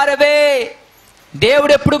never far away.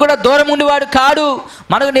 దేవుడు ఎప్పుడు కూడా దూరం ఉండేవాడు కాడు.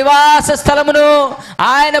 మనకు నివాస స్థలమును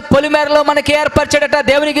ఆయన పొలిమేరలో మనకి ఏర్పరచాడట.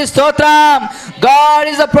 దేవునికి స్తోత్రం. God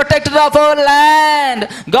is the protector of our land.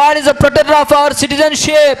 God is the protector of our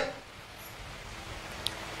citizenship.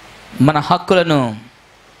 మన హక్కులను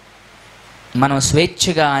మనం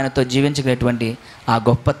స్వేచ్ఛగా ఆయనతో జీవించగలిగినటువంటి ఆ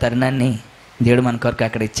గొప్ప తరుణాన్ని దేవుడు మన కొరకు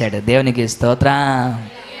అక్కడ ఇచ్చాడు. దేవునికి స్తోత్రం.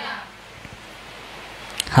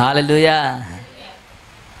 హల్లెలూయా.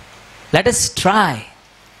 Let us try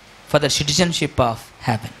for the citizenship of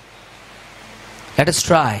heaven. Let us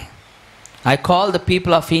try. I call the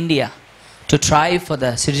people of India to try for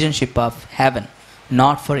the citizenship of heaven,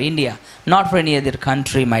 not for India, not for any other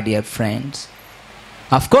country, my dear friends.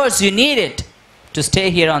 Of course, you need it to stay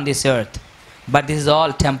here on this earth, but this is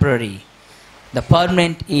all temporary. The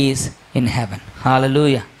permanent is in heaven.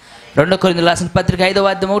 Hallelujah. 2 కొరింథీయులకు రాసిన పత్రిక 5వ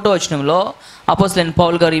అధ్యాయం 1వ వచనంలో అపోస్తలుడైన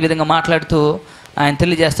పౌలు గారు ఈ విధంగా మాట్లాడుతూ ఆయన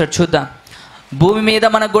తెలియజేస్తాడు. చూద్దాం. భూమి మీద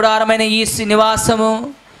మన గుడారమైన ఈ నివాసము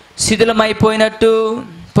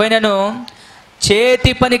శిథిలమైపోయినను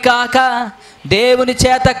చేతి పని కాక దేవుని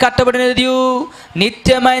చేత కట్టబడినది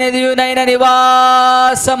నిత్యమైనది నైన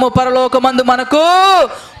నివాసము పరలోకమందు మనకు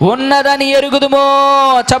ఉన్నదని ఎరుగుదుమో.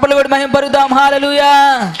 చప్పట్లు కొట్టి మహిమపరుద్దాం. హల్లెలూయా,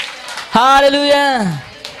 హల్లెలూయా.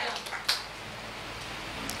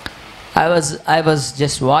 I was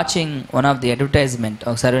just watching one of the advertisement.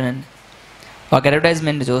 ఒకసారి ఒక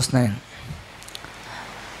అడ్వర్టైజ్మెంట్ చూస్తున్నాను.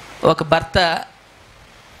 ఒక భర్త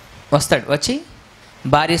వస్తాడు, వచ్చి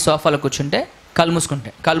భార్య సోఫాలో కూర్చుంటే కళ్ళు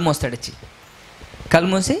మూస్తాడు. కళ్ళు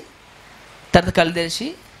మూసి తర్వాత కళ్ళు తెరిచి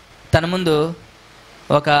తన ముందు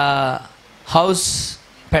ఒక హౌస్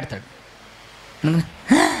పెడతాడు.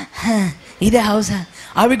 ఇదే హౌసా?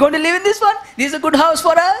 Are we going to live in this one? This a good house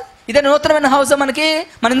for us? ఇదే నూతనమైన హౌసా మనకి?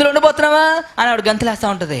 మన ఇందులో ఉండిపోతున్నామా అని ఆవిడ గంతులేస్తూ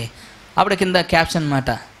ఉంటుంది. అప్పుడు కింద క్యాప్షన్ అన్నమాట,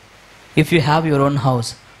 if you have your own house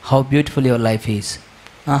how beautiful your life is.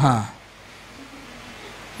 ఆహా,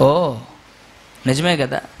 ఓ నిజమే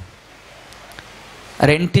కదా.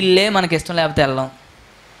 రెంటిల్లే మనకి ఇష్టం లేకపోతే వెళ్ళాం,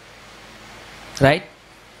 రైట్?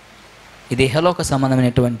 ఇది ఇహలోక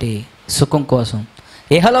సంబంధమైనటువంటి సుఖం కోసం,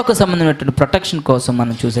 ఇహలోక సంబంధమైనటువంటి ప్రొటెక్షన్ కోసం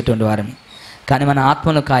మనం చూసేటువంటి వారిని. కానీ మన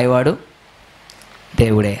ఆత్మను కాయవాడు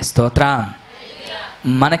దేవుడే. స్తోత్రం.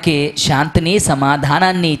 మనకి శాంతిని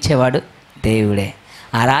సమాధానాన్ని ఇచ్చేవాడు దేవుడే.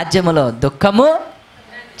 ఆ రాజ్యములో దుఃఖము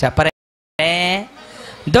చెప్పరే,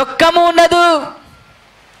 దుఃఖము ఉండదు,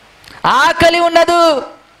 ఆకలి ఉండదు,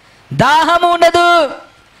 దాహము ఉండదు,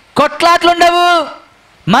 కొట్లాట్లు ఉండవు,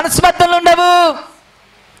 మనస్మత్తలు ఉండవు,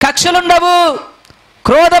 కక్షలు ఉండవు,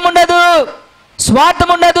 క్రోధం ఉండదు,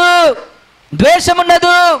 స్వార్థం ఉండదు, ద్వేషం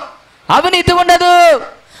ఉండదు, అవినీతి ఉండదు,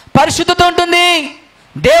 పరిశుద్ధత ఉంటుంది,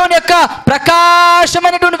 దేవుని యొక్క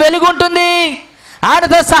ప్రకాశమైనటువంటి వెలుగు ఉంటుంది,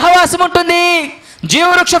 ఆయనతో సహవాసం ఉంటుంది,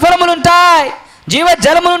 జీవవృక్ష ఫలములు ఉంటాయి, జీవ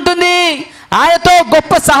జలములు ఉంటుంది, ఆయనతో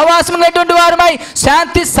గొప్ప సహవాసం ఉన్నటువంటి వారమై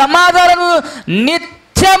శాంతి సమాధానము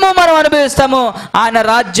నిత్యము మనం అనుభవిస్తాము. ఆయన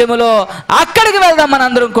రాజ్యములో అక్కడికి వెళ్దాం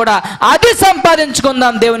మనందరం కూడా, అది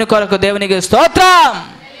సంపాదించుకుందాం దేవుని కొరకు. దేవునికి స్తోత్రం.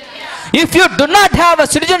 If you do not have a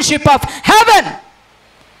citizenship of haven,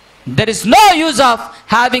 there is no use of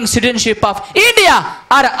having citizenship of India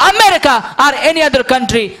or America or any other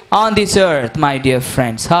country on this earth, my dear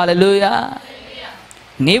friends. Hallelujah.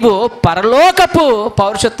 నీవు పరలోకపు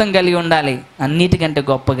పౌరుషత్వం కలిగి ఉండాలి, అన్నిటికంటే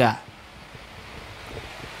గొప్పగా.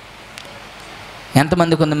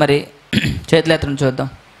 ఎంతమందికి ఉంది మరి? చేతులెత్తడం చూద్దాం.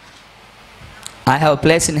 I have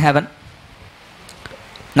place in heaven,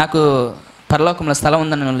 నాకు పరలోకంలో స్థలం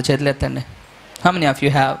ఉందని వాళ్ళు చేతులెత్తండి. How many of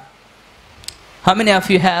you have? How many of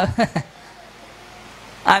you have?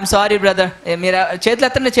 I'm sorry brother. మీరు చేతులు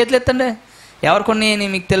ఎత్తండి, చేతులు ఎత్తండి. ఎవరు కొన్ని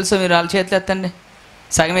మీకు తెలుసు, మీరు వాళ్ళు చేతులు ఎత్తండి.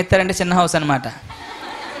 సగం ఎత్తారంటే చిన్న హౌస్ అనమాట.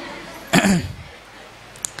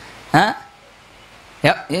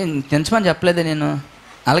 తెంచమని చెప్పలేదు నేను,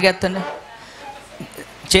 అలాగే ఎత్తండి.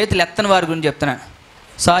 చేతులు ఎత్తని వారి గురించి చెప్తున్నాను.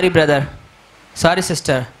 సారీ బ్రదర్, సారీ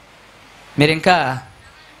సిస్టర్, మీరు ఇంకా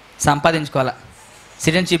సంపాదించుకోవాలా,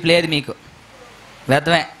 సిటిజన్షిప్ లేదు మీకు,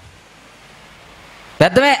 వ్యర్థమే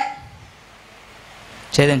వ్యర్థమే.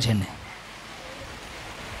 ఛేదించండి.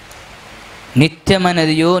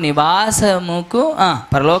 నిత్యమైనదియు నివాసముకు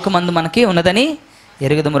పరలోకమందు మనకి ఉన్నదని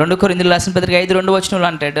ఎరుగుదము. 2 కొరింథీయులకు రాసిన పత్రిక 5:2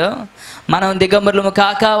 అంటాడు, మనం దిగంబరులము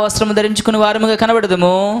కాక వస్త్రము ధరించుకుని వారముగా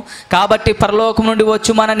కనబడదుము, కాబట్టి పరలోకం నుండి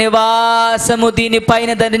వచ్చు మన నివాసము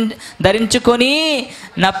దీనిపైన ధరించుకొని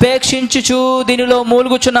నపేక్షించుచు దీనిలో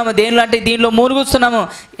మూలుగుచున్నాము. దేనిలో అంటే దీనిలో మూలుగుతున్నాము.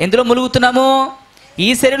 ఎందులో మూలుగుతున్నాము? ఈ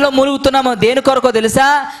శరీరంలో మూలుగుతున్నాము. దేని కొరకు తెలుసా?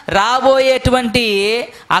 రాబోయేటువంటి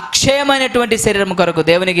అక్షయమైనటువంటి శరీరం కొరకు.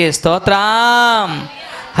 దేవునికి స్తోత్రం.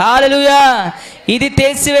 హల్లెలూయా. ఇది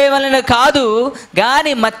తీసివేయవలన కాదు,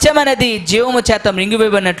 కానీ మత్స్యమనేది జీవము చేత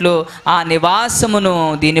మృంగివేయబడినట్లు ఆ నివాసమును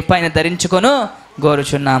దీనిపైన ధరించుకొను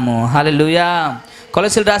కోరుచున్నాము. హల్లెలూయా.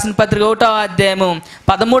 కొలస్సీయులకు రాసిన పత్రిక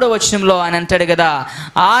 1:13 ఆయన అంటాడు కదా,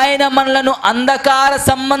 ఆయన మనలను అంధకార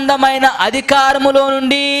సంబంధమైన అధికారములో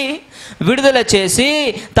నుండి విడుదల చేసి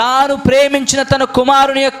తాను ప్రేమించిన తన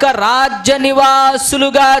కుమారుని యొక్క రాజ్య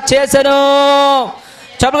నివాసులుగా చేసెను.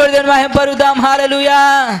 చప్పట్లు మహిమపరుద్దాం. హల్లెలూయా.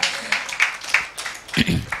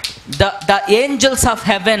 ద ఏంజల్స్ ఆఫ్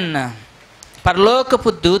హెవెన్, పరలోకపు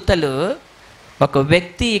దూతలు, ఒక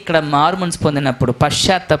వ్యక్తి ఇక్కడ మారుమనసు పొందినప్పుడు,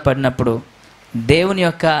 పశ్చాత్తాపడినప్పుడు, దేవుని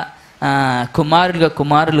యొక్క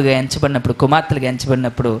కుమారులుగా ఎంచబడినప్పుడు, కుమార్తెలుగా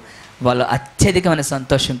ఎంచబడినప్పుడు వాళ్ళు అత్యధికమైన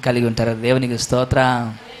సంతోషం కలిగి ఉంటారు. దేవునికి స్తోత్రం.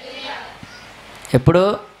 ఎప్పుడు?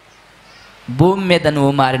 భూమి మీద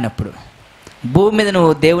నువ్వు మారినప్పుడు, భూమి మీద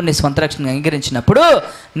నువ్వు దేవుణ్ణి స్వంత రక్షణగా అంగీకరించినప్పుడు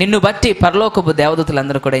నిన్ను బట్టి పరలోకపు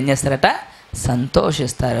దేవదూతలందరూ కూడా ఏం చేస్తారట?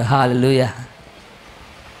 సంతోషిస్తారు. హల్లెలూయా.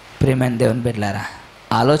 ప్రియమైన దేవుని బిడ్డలారా,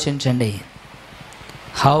 ఆలోచించండి.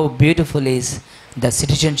 How beautiful is the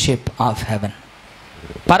citizenship of haven.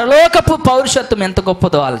 పరలోకపు పౌరుషత్వం ఎంత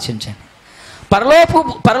గొప్పదో ఆలోచించండి.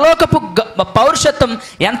 పరలోకపు పౌరుషత్వం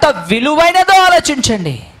ఎంత విలువైనదో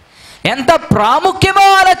ఆలోచించండి. ఎంత ప్రాముఖ్యమో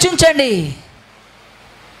ఆలోచించండి.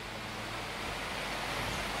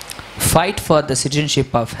 Fight for the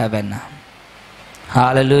citizenship of haven.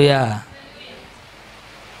 Hallelujah.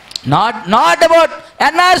 Not about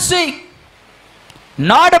NRC,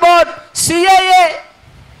 not about CAA.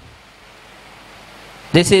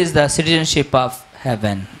 This is the citizenship of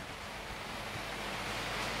heaven.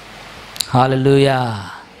 Hallelujah.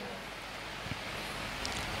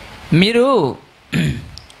 మీరు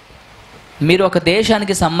మీరు ఒక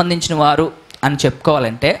దేశానికి సంబంధించిన వారు అని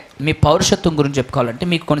చెప్పుకోవాలంటే, మీ పౌరుషత్వం గురించి చెప్పుకోవాలంటే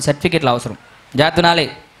మీకు కొన్ని సర్టిఫికెట్లు అవసరం. జాగ్రత్తనాలే.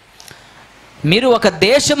 మీరు ఒక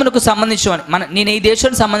దేశమునకు సంబంధించిన నేను ఈ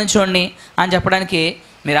దేశానికి సంబంధించినవాడిని అని చెప్పడానికి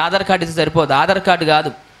మీరు ఆధార్ కార్డు ఇస్తే సరిపోదు. ఆధార్ కార్డు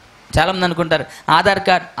కాదు. చాలామంది అనుకుంటారు ఆధార్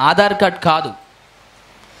కార్డ్ కాదు.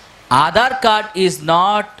 Aadhaar card is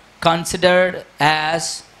not considered as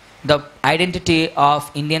the identity of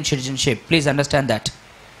Indian citizenship. Please understand that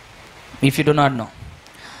if you do not no.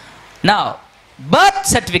 నా బర్త్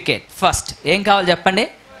సర్టిఫికేట్ ఫస్ట్ ఏం కావాలి చెప్పండి.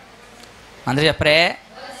 అందరూ చెప్పరే.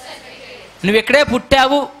 నువ్వు ఎక్కడే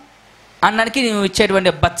పుట్టావు అన్నానికి నువ్వు ఇచ్చేటువంటి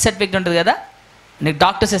బర్త్ సర్టిఫికేట్ ఉంటుంది కదా, నీకు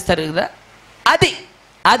డాక్టర్స్ ఇస్తారు కదా,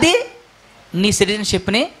 అది నీ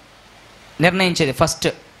సిటిజన్షిప్ని నిర్ణయించేది ఫస్ట్.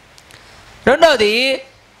 రెండవది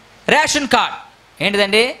రేషన్ కార్డ్.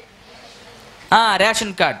 ఏంటిదండి?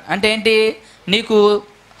 రేషన్ కార్డ్ అంటే ఏంటి? నీకు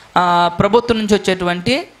ప్రభుత్వం నుంచి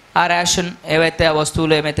వచ్చేటువంటి ఆ రేషన్ ఏవైతే ఆ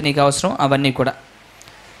వస్తువులు ఏమైతే నీకు అవసరం అవన్నీ కూడా.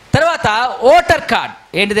 తర్వాత ఓటర్ కార్డ్.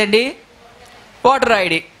 ఏంటిదండి? Voter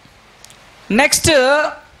ID. Next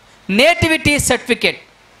nativity certificate.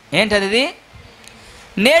 ఏంటది?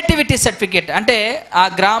 నేటివిటీ సర్టిఫికేట్ అంటే ఆ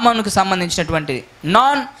గ్రామానికి సంబంధించినటువంటిది.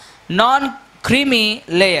 నాన్ క్రీమీ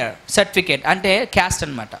లేయర్ సర్టిఫికేట్ అంటే క్యాస్ట్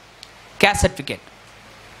అనమాట. క్యాస్ట్ సర్టిఫికేట్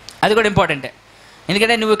అది కూడా ఇంపార్టెంటే.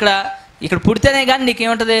 ఎందుకంటే నువ్వు ఇక్కడ పుడితేనే కానీ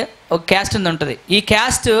నీకేముంటుంది? ఒక క్యాస్ట్ ఉంటుంది. ఈ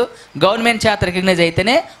క్యాస్ట్ గవర్నమెంట్ చేత రికగ్నైజ్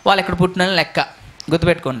అయితేనే వాళ్ళు ఎక్కడ పుట్టిన లెక్క.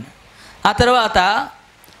 గుర్తుపెట్టుకోండి. ఆ తర్వాత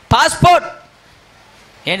పాస్పోర్ట్.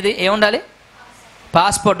 ఏంటిది? ఏముండాలి?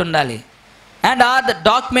 పాస్పోర్ట్ ఉండాలి. And are the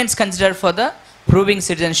documents considered for the proving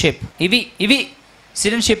citizenship. ఇవి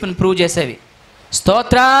సిటిజన్షిప్ని ప్రూవ్ చేసేవి.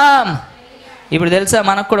 స్తోత్రం. ఇప్పుడు తెలుసా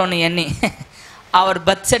మనకు కూడా ఉన్నాయి అన్నీ. Hour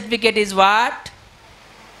birth certificate is what?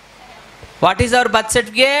 What is our birth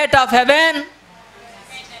certificate of heaven?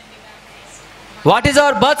 What is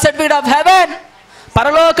our birth certificate of heaven?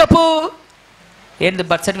 పరలోకపు ఏంటి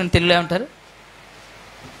బర్త్ సర్టిఫికేట్ తెలుగులో ఏమంటారు?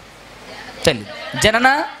 జనన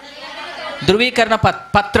ధృవీకరణ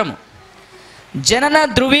పత్రము. జనన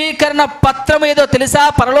ధృవీకరణ పత్రము ఏదో తెలుసా?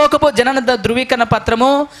 పరలోకపు జనన ధృవీకరణ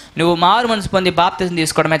పత్రము. నువ్వు మారు మనసు పొంది బాప్తిజం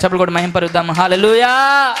తీసుకోవడమే. చెప్పలు కూడా మహింపరుద్దాం. హల్లెలూయా.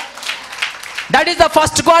 That is the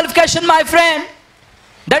first qualification, my friend.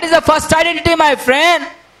 That is the first identity, my friend.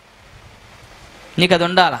 నీకు అది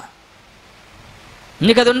ఉండాలా.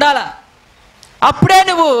 అప్పుడే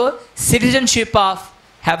నువ్వు సిటిజన్షిప్ ఆఫ్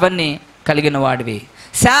హెవెన్ని కలిగిన వాడివి.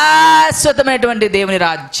 శాశ్వతమైనటువంటి దేవుని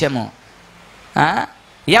రాజ్యము,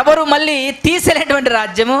 ఎవరు మళ్ళీ తీసేటువంటి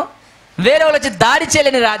రాజ్యము, వేరే వాళ్ళు వచ్చి దాడి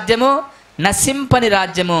చేయలేని రాజ్యము, నశింపని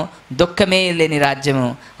రాజ్యము, దుఃఖమే లేని రాజ్యము.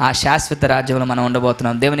 ఆ శాశ్వత రాజ్యంలో మనం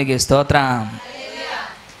ఉండబోతున్నాం. దేవునికి స్తోత్రం.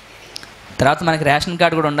 తర్వాత మనకి రేషన్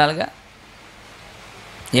కార్డు కూడా ఉండాలిగా.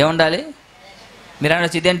 ఏముండాలి? మీరు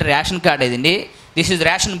అనొచ్చు ఇదేంటి రేషన్ కార్డు ఏదండి? This is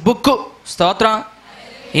ration book. స్తోత్రం.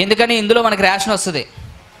 ఎందుకని ఇందులో మనకి రేషన్ వస్తుంది.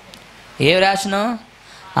 ఏ రేషను?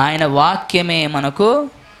 ఆయన వాక్యమే మనకు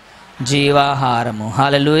జీవాహారము.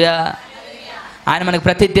 హల్లెలూయా. ఆయన మనకు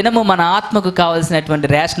ప్రతి దినము మన ఆత్మకు కావాల్సినటువంటి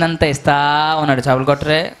రేషన్ అంతా ఇస్తా ఉన్నాడు. చావులు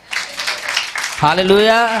కొట్టరే.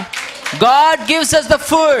 హల్లెలూయా. God gives us the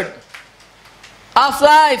food of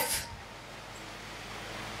life.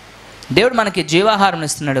 దేవుడు మనకి జీవాహారం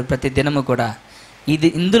ఇస్తున్నాడు ప్రతి దినము కూడా.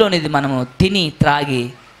 ఇందులోనిది మనము తిని త్రాగి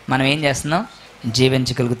మనం ఏం చేస్తున్నాం?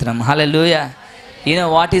 జీవించగలుగుతున్నాం. హల్లెలూయా. You know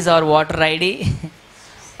what is our voter ID?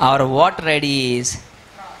 Hour voter ID is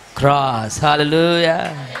cross. హల్లెలూయా.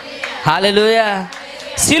 హల్లెలూయా.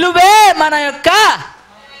 సిలువే మన యొక్క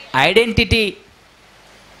ఐడెంటిటీ.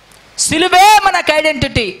 సిలువే మనకు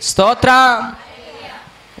ఐడెంటిటీ. స్తోత్రం.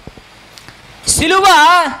 సిలువ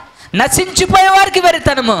నశించిపోయే వారికి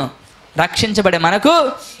వెరితనము, రక్షించబడే మనకు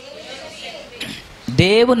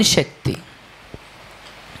దేవుని శక్తి.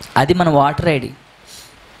 అది మన వాటర్ ఐడి.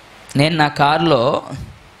 నేను నా కారులో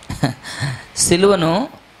సిలువను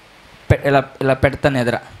ఇలా పెడతాను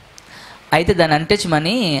ఎదుర. అయితే దాన్ని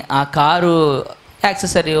అంటించమని ఆ కారు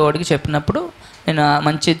యాక్సెసరీ వాడికి చెప్పినప్పుడు నేను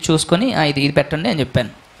మంచి చూసుకొని ఇది పెట్టండి అని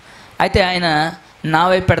చెప్పాను. అయితే ఆయన నా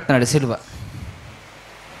వైపు పెడుతున్నాడు సిలువ.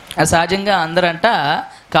 అది సహజంగా అందరంట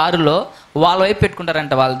కారులో వాళ్ళ వైపు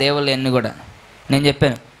పెట్టుకుంటారంట వాళ్ళ దేవుళ్ళు అన్నీ కూడా. నేను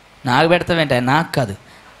చెప్పాను, నాకు పెడతావేంట? నాకు కాదు,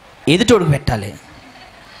 ఎదుటోడికి పెట్టాలి.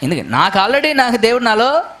 ఎందుకంటే నాకు దేవుడు నాలో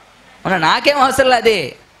ఉన్న, నాకేం అవసరం లేదు అది.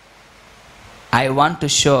 I want to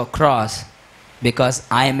show cross because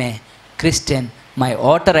I'm a Christian. My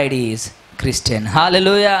voter ID is Christian.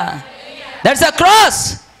 Hallelujah. That's a cross.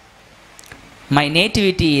 My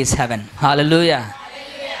nativity is haven. హల్లెలూయా.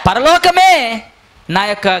 పరలోకమే నా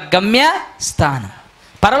యొక్క గమ్య స్థానం.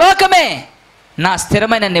 పరలోకమే నా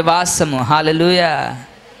స్థిరమైన నివాసము. హల్లెలూయా.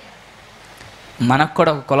 మనకు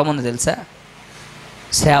కూడా ఒక కులం ఉంది తెలుసా?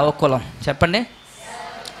 సేవ కులం. చెప్పండి.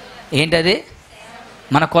 ఏంటది?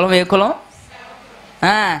 మన కులం ఏ కులం?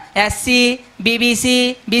 ఎస్సీ, బీబీసీ,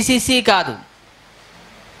 బీసీసీ కాదు.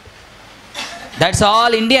 That's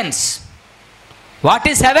all Indians. What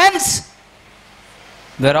is heavens?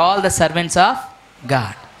 We are all the servants of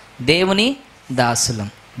God. దేవుని దాసులం,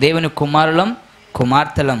 దేవుని కుమారులం,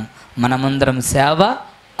 కుమార్తెలం, మనమందరం సేవ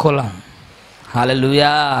కులం.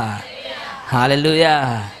 హల్లెలూయా, హల్లెలూయా.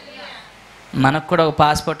 మనకు కూడా ఒక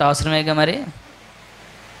పాస్పోర్ట్ అవసరమేగా. మరి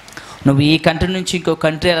నువ్వు ఈ కంట్రీ నుంచి ఇంకో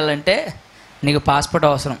కంట్రీ వెళ్ళాలంటే నీకు పాస్పోర్ట్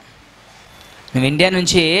అవసరం. నువ్వు ఇండియా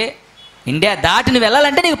దాటి నువ్వు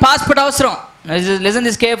వెళ్ళాలంటే నీకు పాస్పోర్ట్ అవసరం. Listen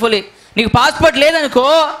this carefully. నీకు పాస్పోర్ట్ లేదనుకో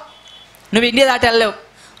నువ్వు ఇండియా దాటి వెళ్ళలేవు.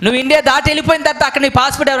 నువ్వు ఇండియా దాటి వెళ్ళిపోయిన తర్వాత అక్కడ నీ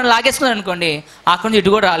పాస్పోర్ట్ ఎవరైనా లాగేసుకున్నారు అనుకోండి, అక్కడ నుంచి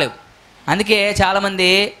ఇటు కూడా రాలేవు. అందుకే చాలామంది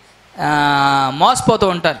మోసపోతూ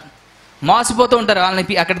ఉంటారు.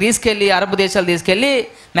 వాళ్ళని అక్కడ తీసుకెళ్ళి అరబ్ దేశాలు తీసుకెళ్ళి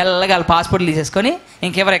మెల్లగా వాళ్ళ పాస్పోర్ట్లు తీసేసుకొని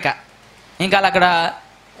ఇంకెవరేక ఇంకా వాళ్ళు అక్కడ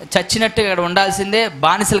చచ్చినట్టు ఇక్కడ ఉండాల్సిందే,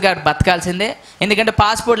 బానిసలుగా బతకాల్సిందే. ఎందుకంటే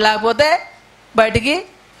పాస్పోర్ట్ లేకపోతే బయటికి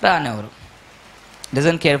రానివ్వరు.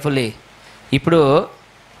 Listen carefully. ఇప్పుడు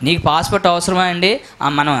నీకు పాస్పోర్ట్ అవసరమా అండి?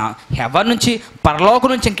 మనం ఎవరి నుంచి పరలోకం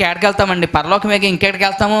నుంచి ఇంకెక్కడికి వెళ్తామండి? పరలోకమే ఇంకెక్కడికి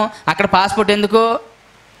వెళ్తాము? అక్కడ పాస్పోర్ట్ ఎందుకు?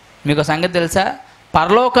 మీకు సంగతి తెలుసా?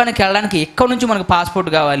 పరలోకానికి వెళ్ళడానికి ఎక్కడి నుంచి మనకు పాస్పోర్ట్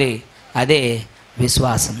కావాలి? అదే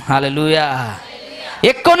విశ్వాసం. హల్లెలూయా.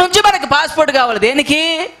 ఎక్కడి నుంచి మనకి పాస్పోర్ట్ కావాలి? దేనికి?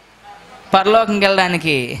 పరలోకంకి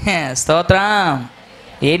వెళ్ళడానికి. స్తోత్రం.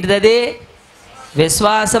 ఏంటిది అది?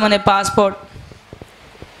 విశ్వాసం అనే పాస్పోర్ట్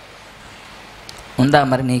ఉందా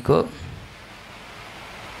మరి నీకు?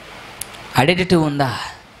 ఐడెంటిటీ ఉందా?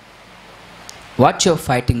 What your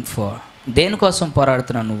fighting for? దేనికోసం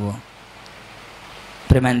పోరాడుతున్నావు నువ్వు?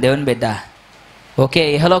 ప్రియమైన దేవుని బిడ్డ, ఓకే,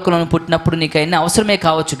 ఇహలోకంలో పుట్టినప్పుడు నీకు అన్నీ అవసరమే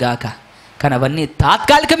కావచ్చు గాక, కానీ అవన్నీ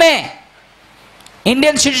తాత్కాలికమే.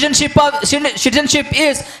 Indian citizenship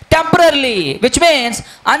is temporarily, which means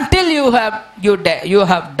until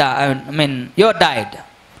you're died.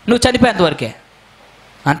 నువ్వు చనిపోయేంత వరకే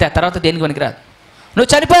అంతే. తర్వాత దేనికి పనికిరాదు. నువ్వు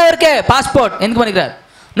చనిపోయే వరకే పాస్పోర్ట్ ఎందుకు పనికిరాదు.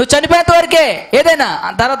 నువ్వు చనిపోయేంత వరకే ఏదైనా,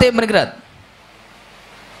 తర్వాత ఏం పనికిరాదు.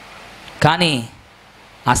 కానీ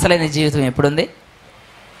అసలైన జీవితం ఎప్పుడుంది?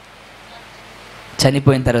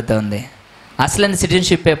 చనిపోయిన తర్వాత ఉంది. అసలైన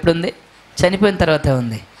సిటిజన్షిప్ ఎప్పుడుంది? చనిపోయిన తర్వాత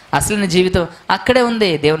ఉంది. అసలైన జీవితం అక్కడే ఉంది,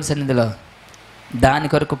 దేవుని సన్నిధిలో. దాని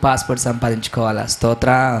కొరకు పాస్పోర్ట్ సంపాదించుకోవాలా.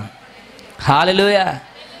 స్తోత్రం. హల్లెలూయా.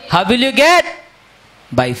 How will you get?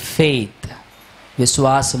 By faith.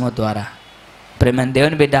 విశ్వాసము ద్వారా. ప్రేమ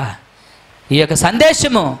దేవుని బిడ్డ, ఈ యొక్క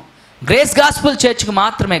సందేశము గ్రేస్ గాస్పుల్ చర్చ్కి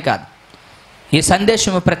మాత్రమే కాదు, ఈ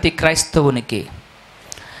సందేశము ప్రతి క్రైస్తవునికి,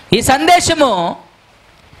 ఈ సందేశము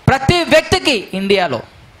ప్రతి వ్యక్తికి ఇండియాలో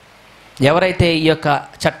ఎవరైతే ఈ యొక్క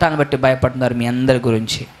చట్టాన్ని బట్టి భయపడుతున్నారో మీ అందరి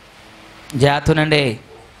గురించి జాతునండి.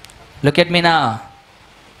 Look at me now.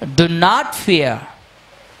 Do not fear,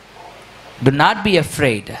 do not be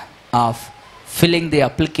afraid of filling the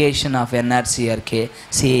application of NRC or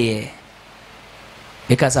CAA,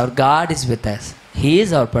 because our God is with us. He is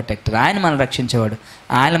our protector. ఆయన మనల్ని రక్షించేవాడు,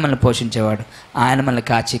 ఆయన మనల్ని పోషించేవాడు, ఆయన మనల్ని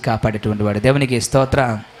కాచి కాపాడేటువంటి వాడు. దేవునికి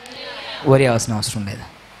స్తోత్రం. వరి అవసరం లేదు.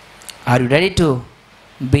 Are you ready to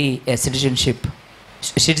be A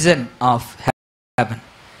citizen of haven?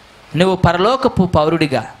 నువ్వు పరలోకపు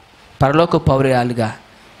పౌరుడిగా, పరలోకపు పౌరురాలుగా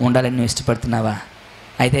ఉండాలని నువ్వు ఇష్టపడుతున్నావా?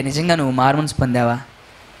 అయితే నిజంగా నువ్వు మార్మన్స్ పొందావా?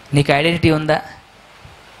 నీకు ఐడెంటిటీ ఉందా?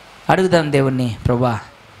 అడుగుదాం దేవుణ్ణి. ప్రభువా,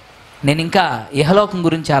 నేను ఇంకా ఇహలోకం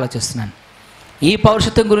గురించి ఆలోచిస్తున్నాను, ఈ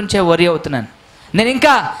పౌరుషత్వం గురించే వరి అవుతున్నాను, నేను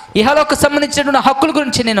ఇంకా ఇహలోక సంబంధించినటువంటి హక్కుల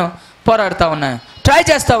గురించి నేను పోరాడుతూ ఉన్నాను, ట్రై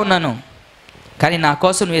చేస్తూ ఉన్నాను, కానీ నా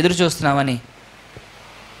కోసం నువ్వు ఎదురు చూస్తున్నావని,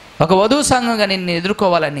 ఒక వధువు సంఘంగా నేను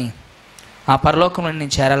ఎదుర్కోవాలని, ఆ పరలోకంలో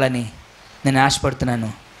నేను చేరాలని నేను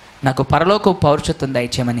ఆశపడుతున్నాను. నాకు పరలోక పౌరుషత్వం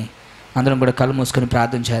దయచేయమని అందరం కూడా కళ్ళు మూసుకొని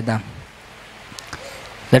ప్రార్థన చేద్దాం.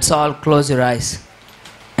 Let's all close your eyes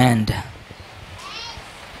and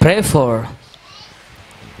pray for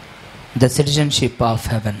the citizenship of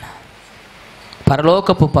heaven.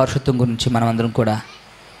 పరలోకపు పౌరుషత్వం గురించి మనం అందరం కూడా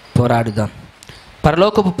పోరాడుదాం.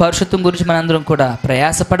 పరలోకపు పౌరుషత్వం గురించి మనందరం కూడా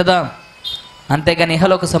ప్రయాసపడదాం. అంతేగాని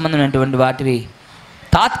ఇహలోక సంబంధమైనటువంటి వాటివి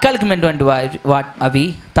తాత్కాలికమైనటువంటి అవి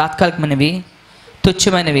తాత్కాలికమైనవి,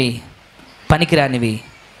 తుచ్చమైనవి, పనికిరానివి.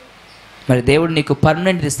 మరి దేవుడు నీకు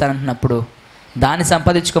పర్మనెంట్ ఇస్తానంటున్నప్పుడు దాన్ని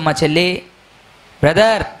సంపాదించుకో మా చెల్లి,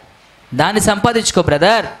 బ్రదర్, దాన్ని సంపాదించుకో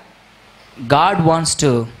brother. God wants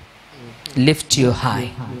to lift you high.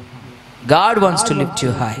 God wants to lift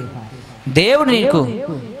you high. దేవుడు నీకు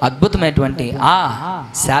అద్భుతమైనటువంటి ఆ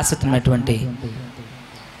శాశ్వతమైనటువంటి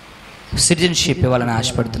సిటిజన్షిప్ ఇవ్వాలని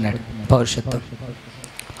ఆశపడుతున్నాడు, పౌరుషత్వం.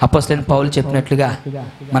 అపోస్తలుడైన పౌలు చెప్పినట్లుగా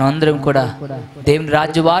మనమందరం కూడా దేవుని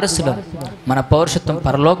రాజ్య వారసులం. మన పౌరుషత్వం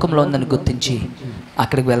పరలోకంలో ఉందని గుర్తించి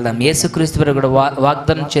అక్కడికి వెళ్దాం. యేసుక్రీస్తు వారు కూడా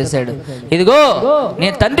వాగ్దానం చేశాడు, ఇదిగో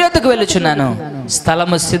నేను తండ్రి వద్దకు వెళ్ళుచున్నాను,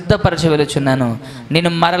 స్థలము సిద్ధపరచ వెళ్ళుచున్నాను, నేను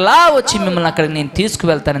మరలా వచ్చి మిమ్మల్ని అక్కడికి నేను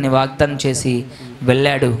తీసుకువెళ్తానని వాగ్దానం చేసి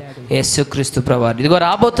వెళ్ళాడు యేసుక్రీస్తు ప్రభువారు. ఇదిగో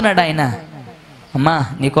రాబోతున్నాడు ఆయన. అమ్మా,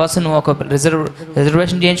 నీకోసం నువ్వు ఒక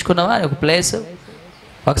రిజర్వేషన్ చేయించుకున్నావా? ఒక ప్లేస్,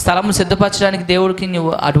 ఒక స్థలము సిద్ధపరచడానికి దేవుడికి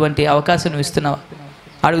నువ్వు అటువంటి అవకాశం నువ్వు ఇస్తున్నావా?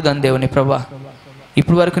 అడుగుదాం దేవుని, ప్రభా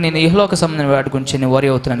ఇప్పుడు వరకు నేను ఇహలోక సంబంధం వాటి గురించి నేను వరి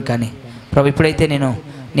అవుతున్నాను, కానీ ప్రభా ఇప్పుడైతే నేను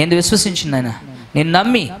విశ్వసించిన ఆయన, నేను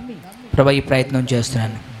నమ్మి ప్రభా ఈ ప్రయత్నం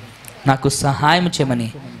చేస్తున్నాను, నాకు సహాయం చేయమని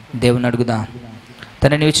దేవుని అడుగుదాం.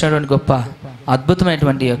 తనని ఇచ్చినటువంటి గొప్ప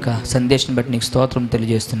అద్భుతమైనటువంటి యొక్క సందేశం బట్టి నీకు స్తోత్రం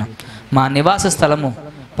తెలియజేస్తున్నాం. మా నివాస స్థలము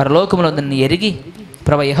పరలోకములో ఉందని ఎరిగి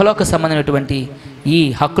ప్రభా ఇహలోక సంబంధమైనటువంటి ఈ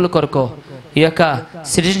హక్కుల కొరకో, ఈ యొక్క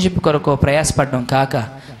సిటిజన్షిప్ కొరకు ప్రయాసపడడం కాక,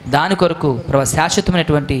 దాని కొరకు ప్రభా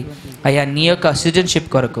శాశ్వతమైనటువంటి అయ్యా నీ యొక్క సిటిజన్షిప్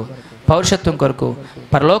కొరకు, పౌరుషత్వం కొరకు,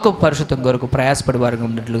 పరలోక పౌరుషత్వం కొరకు ప్రయాసపడి వారికి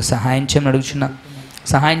ఉన్నట్లు సహాయం చేయమని అడుగుచున్నా.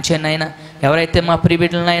 సహాయం చేయను ఆయన. ఎవరైతే మా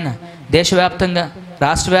ప్రియబిడ్డలనైనా దేశవ్యాప్తంగా,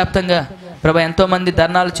 రాష్ట్ర వ్యాప్తంగా ప్రభా ఎంతోమంది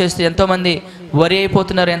ధర్నాలు చేస్తూ ఎంతోమంది వరి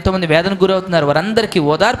అయిపోతున్నారు, ఎంతోమంది వేదనకు గురవుతున్నారు, వారందరికీ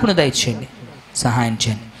ఓదార్పును దయచేయండి, సహాయం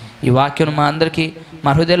చేయండి. ఈ వాక్యం మా అందరికీ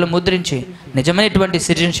మా హృదయాల్లో ముద్రించి నిజమైనటువంటి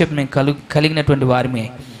సిటిజన్షిప్ మేము కలిగినటువంటి వారిమే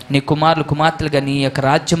నీ కుమారులు కుమార్తెలుగా నీ యొక్క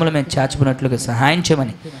రాజ్యంలో మేము చాచుకున్నట్లుగా సహాయం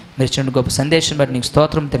చేయమని మీరు ఇచ్చిన గొప్ప సందేశం బట్టి నీకు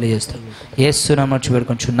స్తోత్రం తెలియజేస్తాం. యేసు నామమున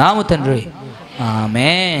వేడుకొంచున్నాము తండ్రి,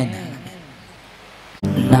 ఆమేన్.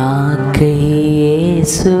 నాకై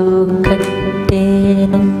యేసు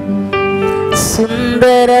కట్టెను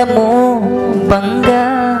సుందరము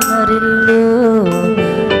బంగారిల్లు,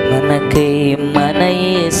 మనకై మన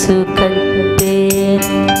యేసు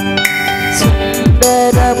కట్టెను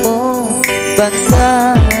సుందరము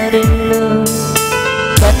బంగారిల్లు,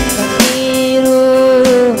 కన్నీరు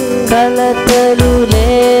కలతలు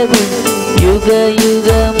లేవు, యుగ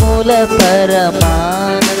యుగముల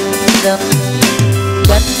పరమానందం.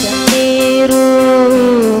 కన్నీరు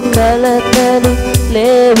కలతలు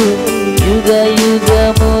లేవు, యుగ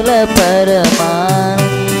యుగముల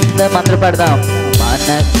పరమానందం. అందరూ పడదాం.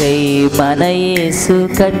 మనకై మన యేసు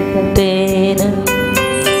కట్టెను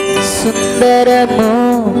సుందరము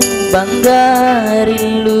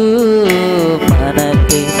బంగారిల్లు,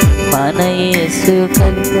 మనకై మన యేసు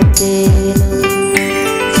కట్టెను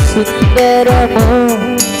సుందరము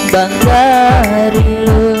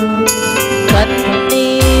బంగారిల్లు,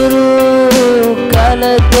 కన్నీరు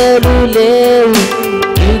కలతలు లేవు,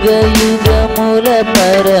 యుగ యుగముల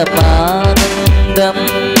పరమానందం.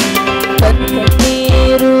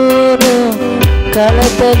 కన్నీరును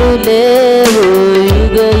కలతలు లేవు,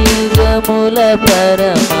 యుగ యుగముల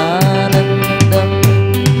పరమానందం.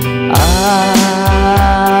 ఆ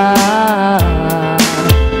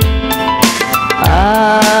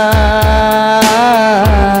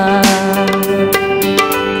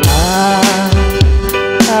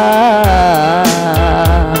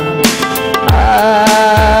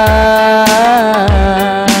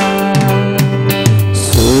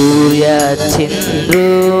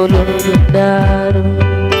చంద్రులుండారు,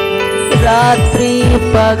 రాత్రి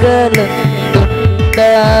పగలందుండావు,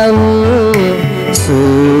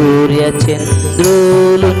 సూర్య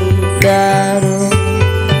చంద్రులుండారు,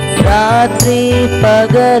 రాత్రి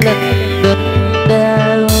పగలందుండావు.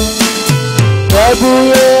 ప్రభు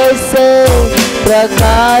యేసు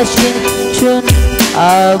ప్రకాశించు,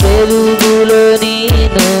 ఆ వెలుగులో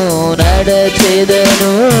నేను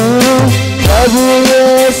నడచెదను. ప్రభు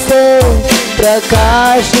యేసు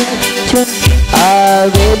ప్రకాశించు, ఆ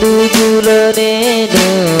వెలుగులో నేను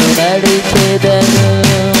నడిచెదను.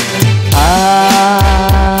 ఆ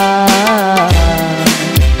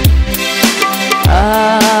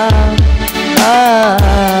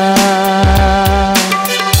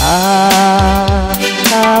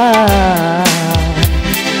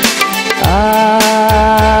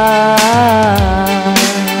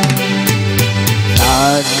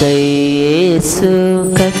యేసు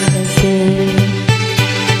కట్టె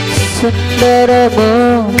సుందరము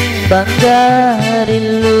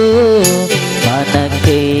బంగారిల్లు,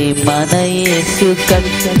 మనకై మన యేసు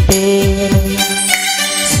కట్టె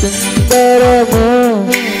సుందరము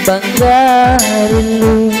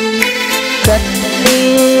బంగారిల్లు,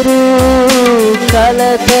 కన్నీరు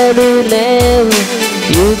కలతలు లేవు,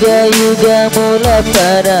 యుగ యుగముల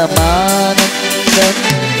పరమానందం.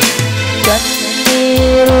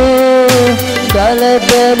 కన్నీరు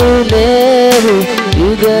కలతలు లేవు,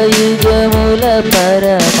 యుగ యుగముల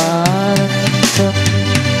పరమానందం.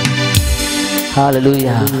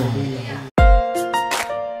 హల్లెలూయా.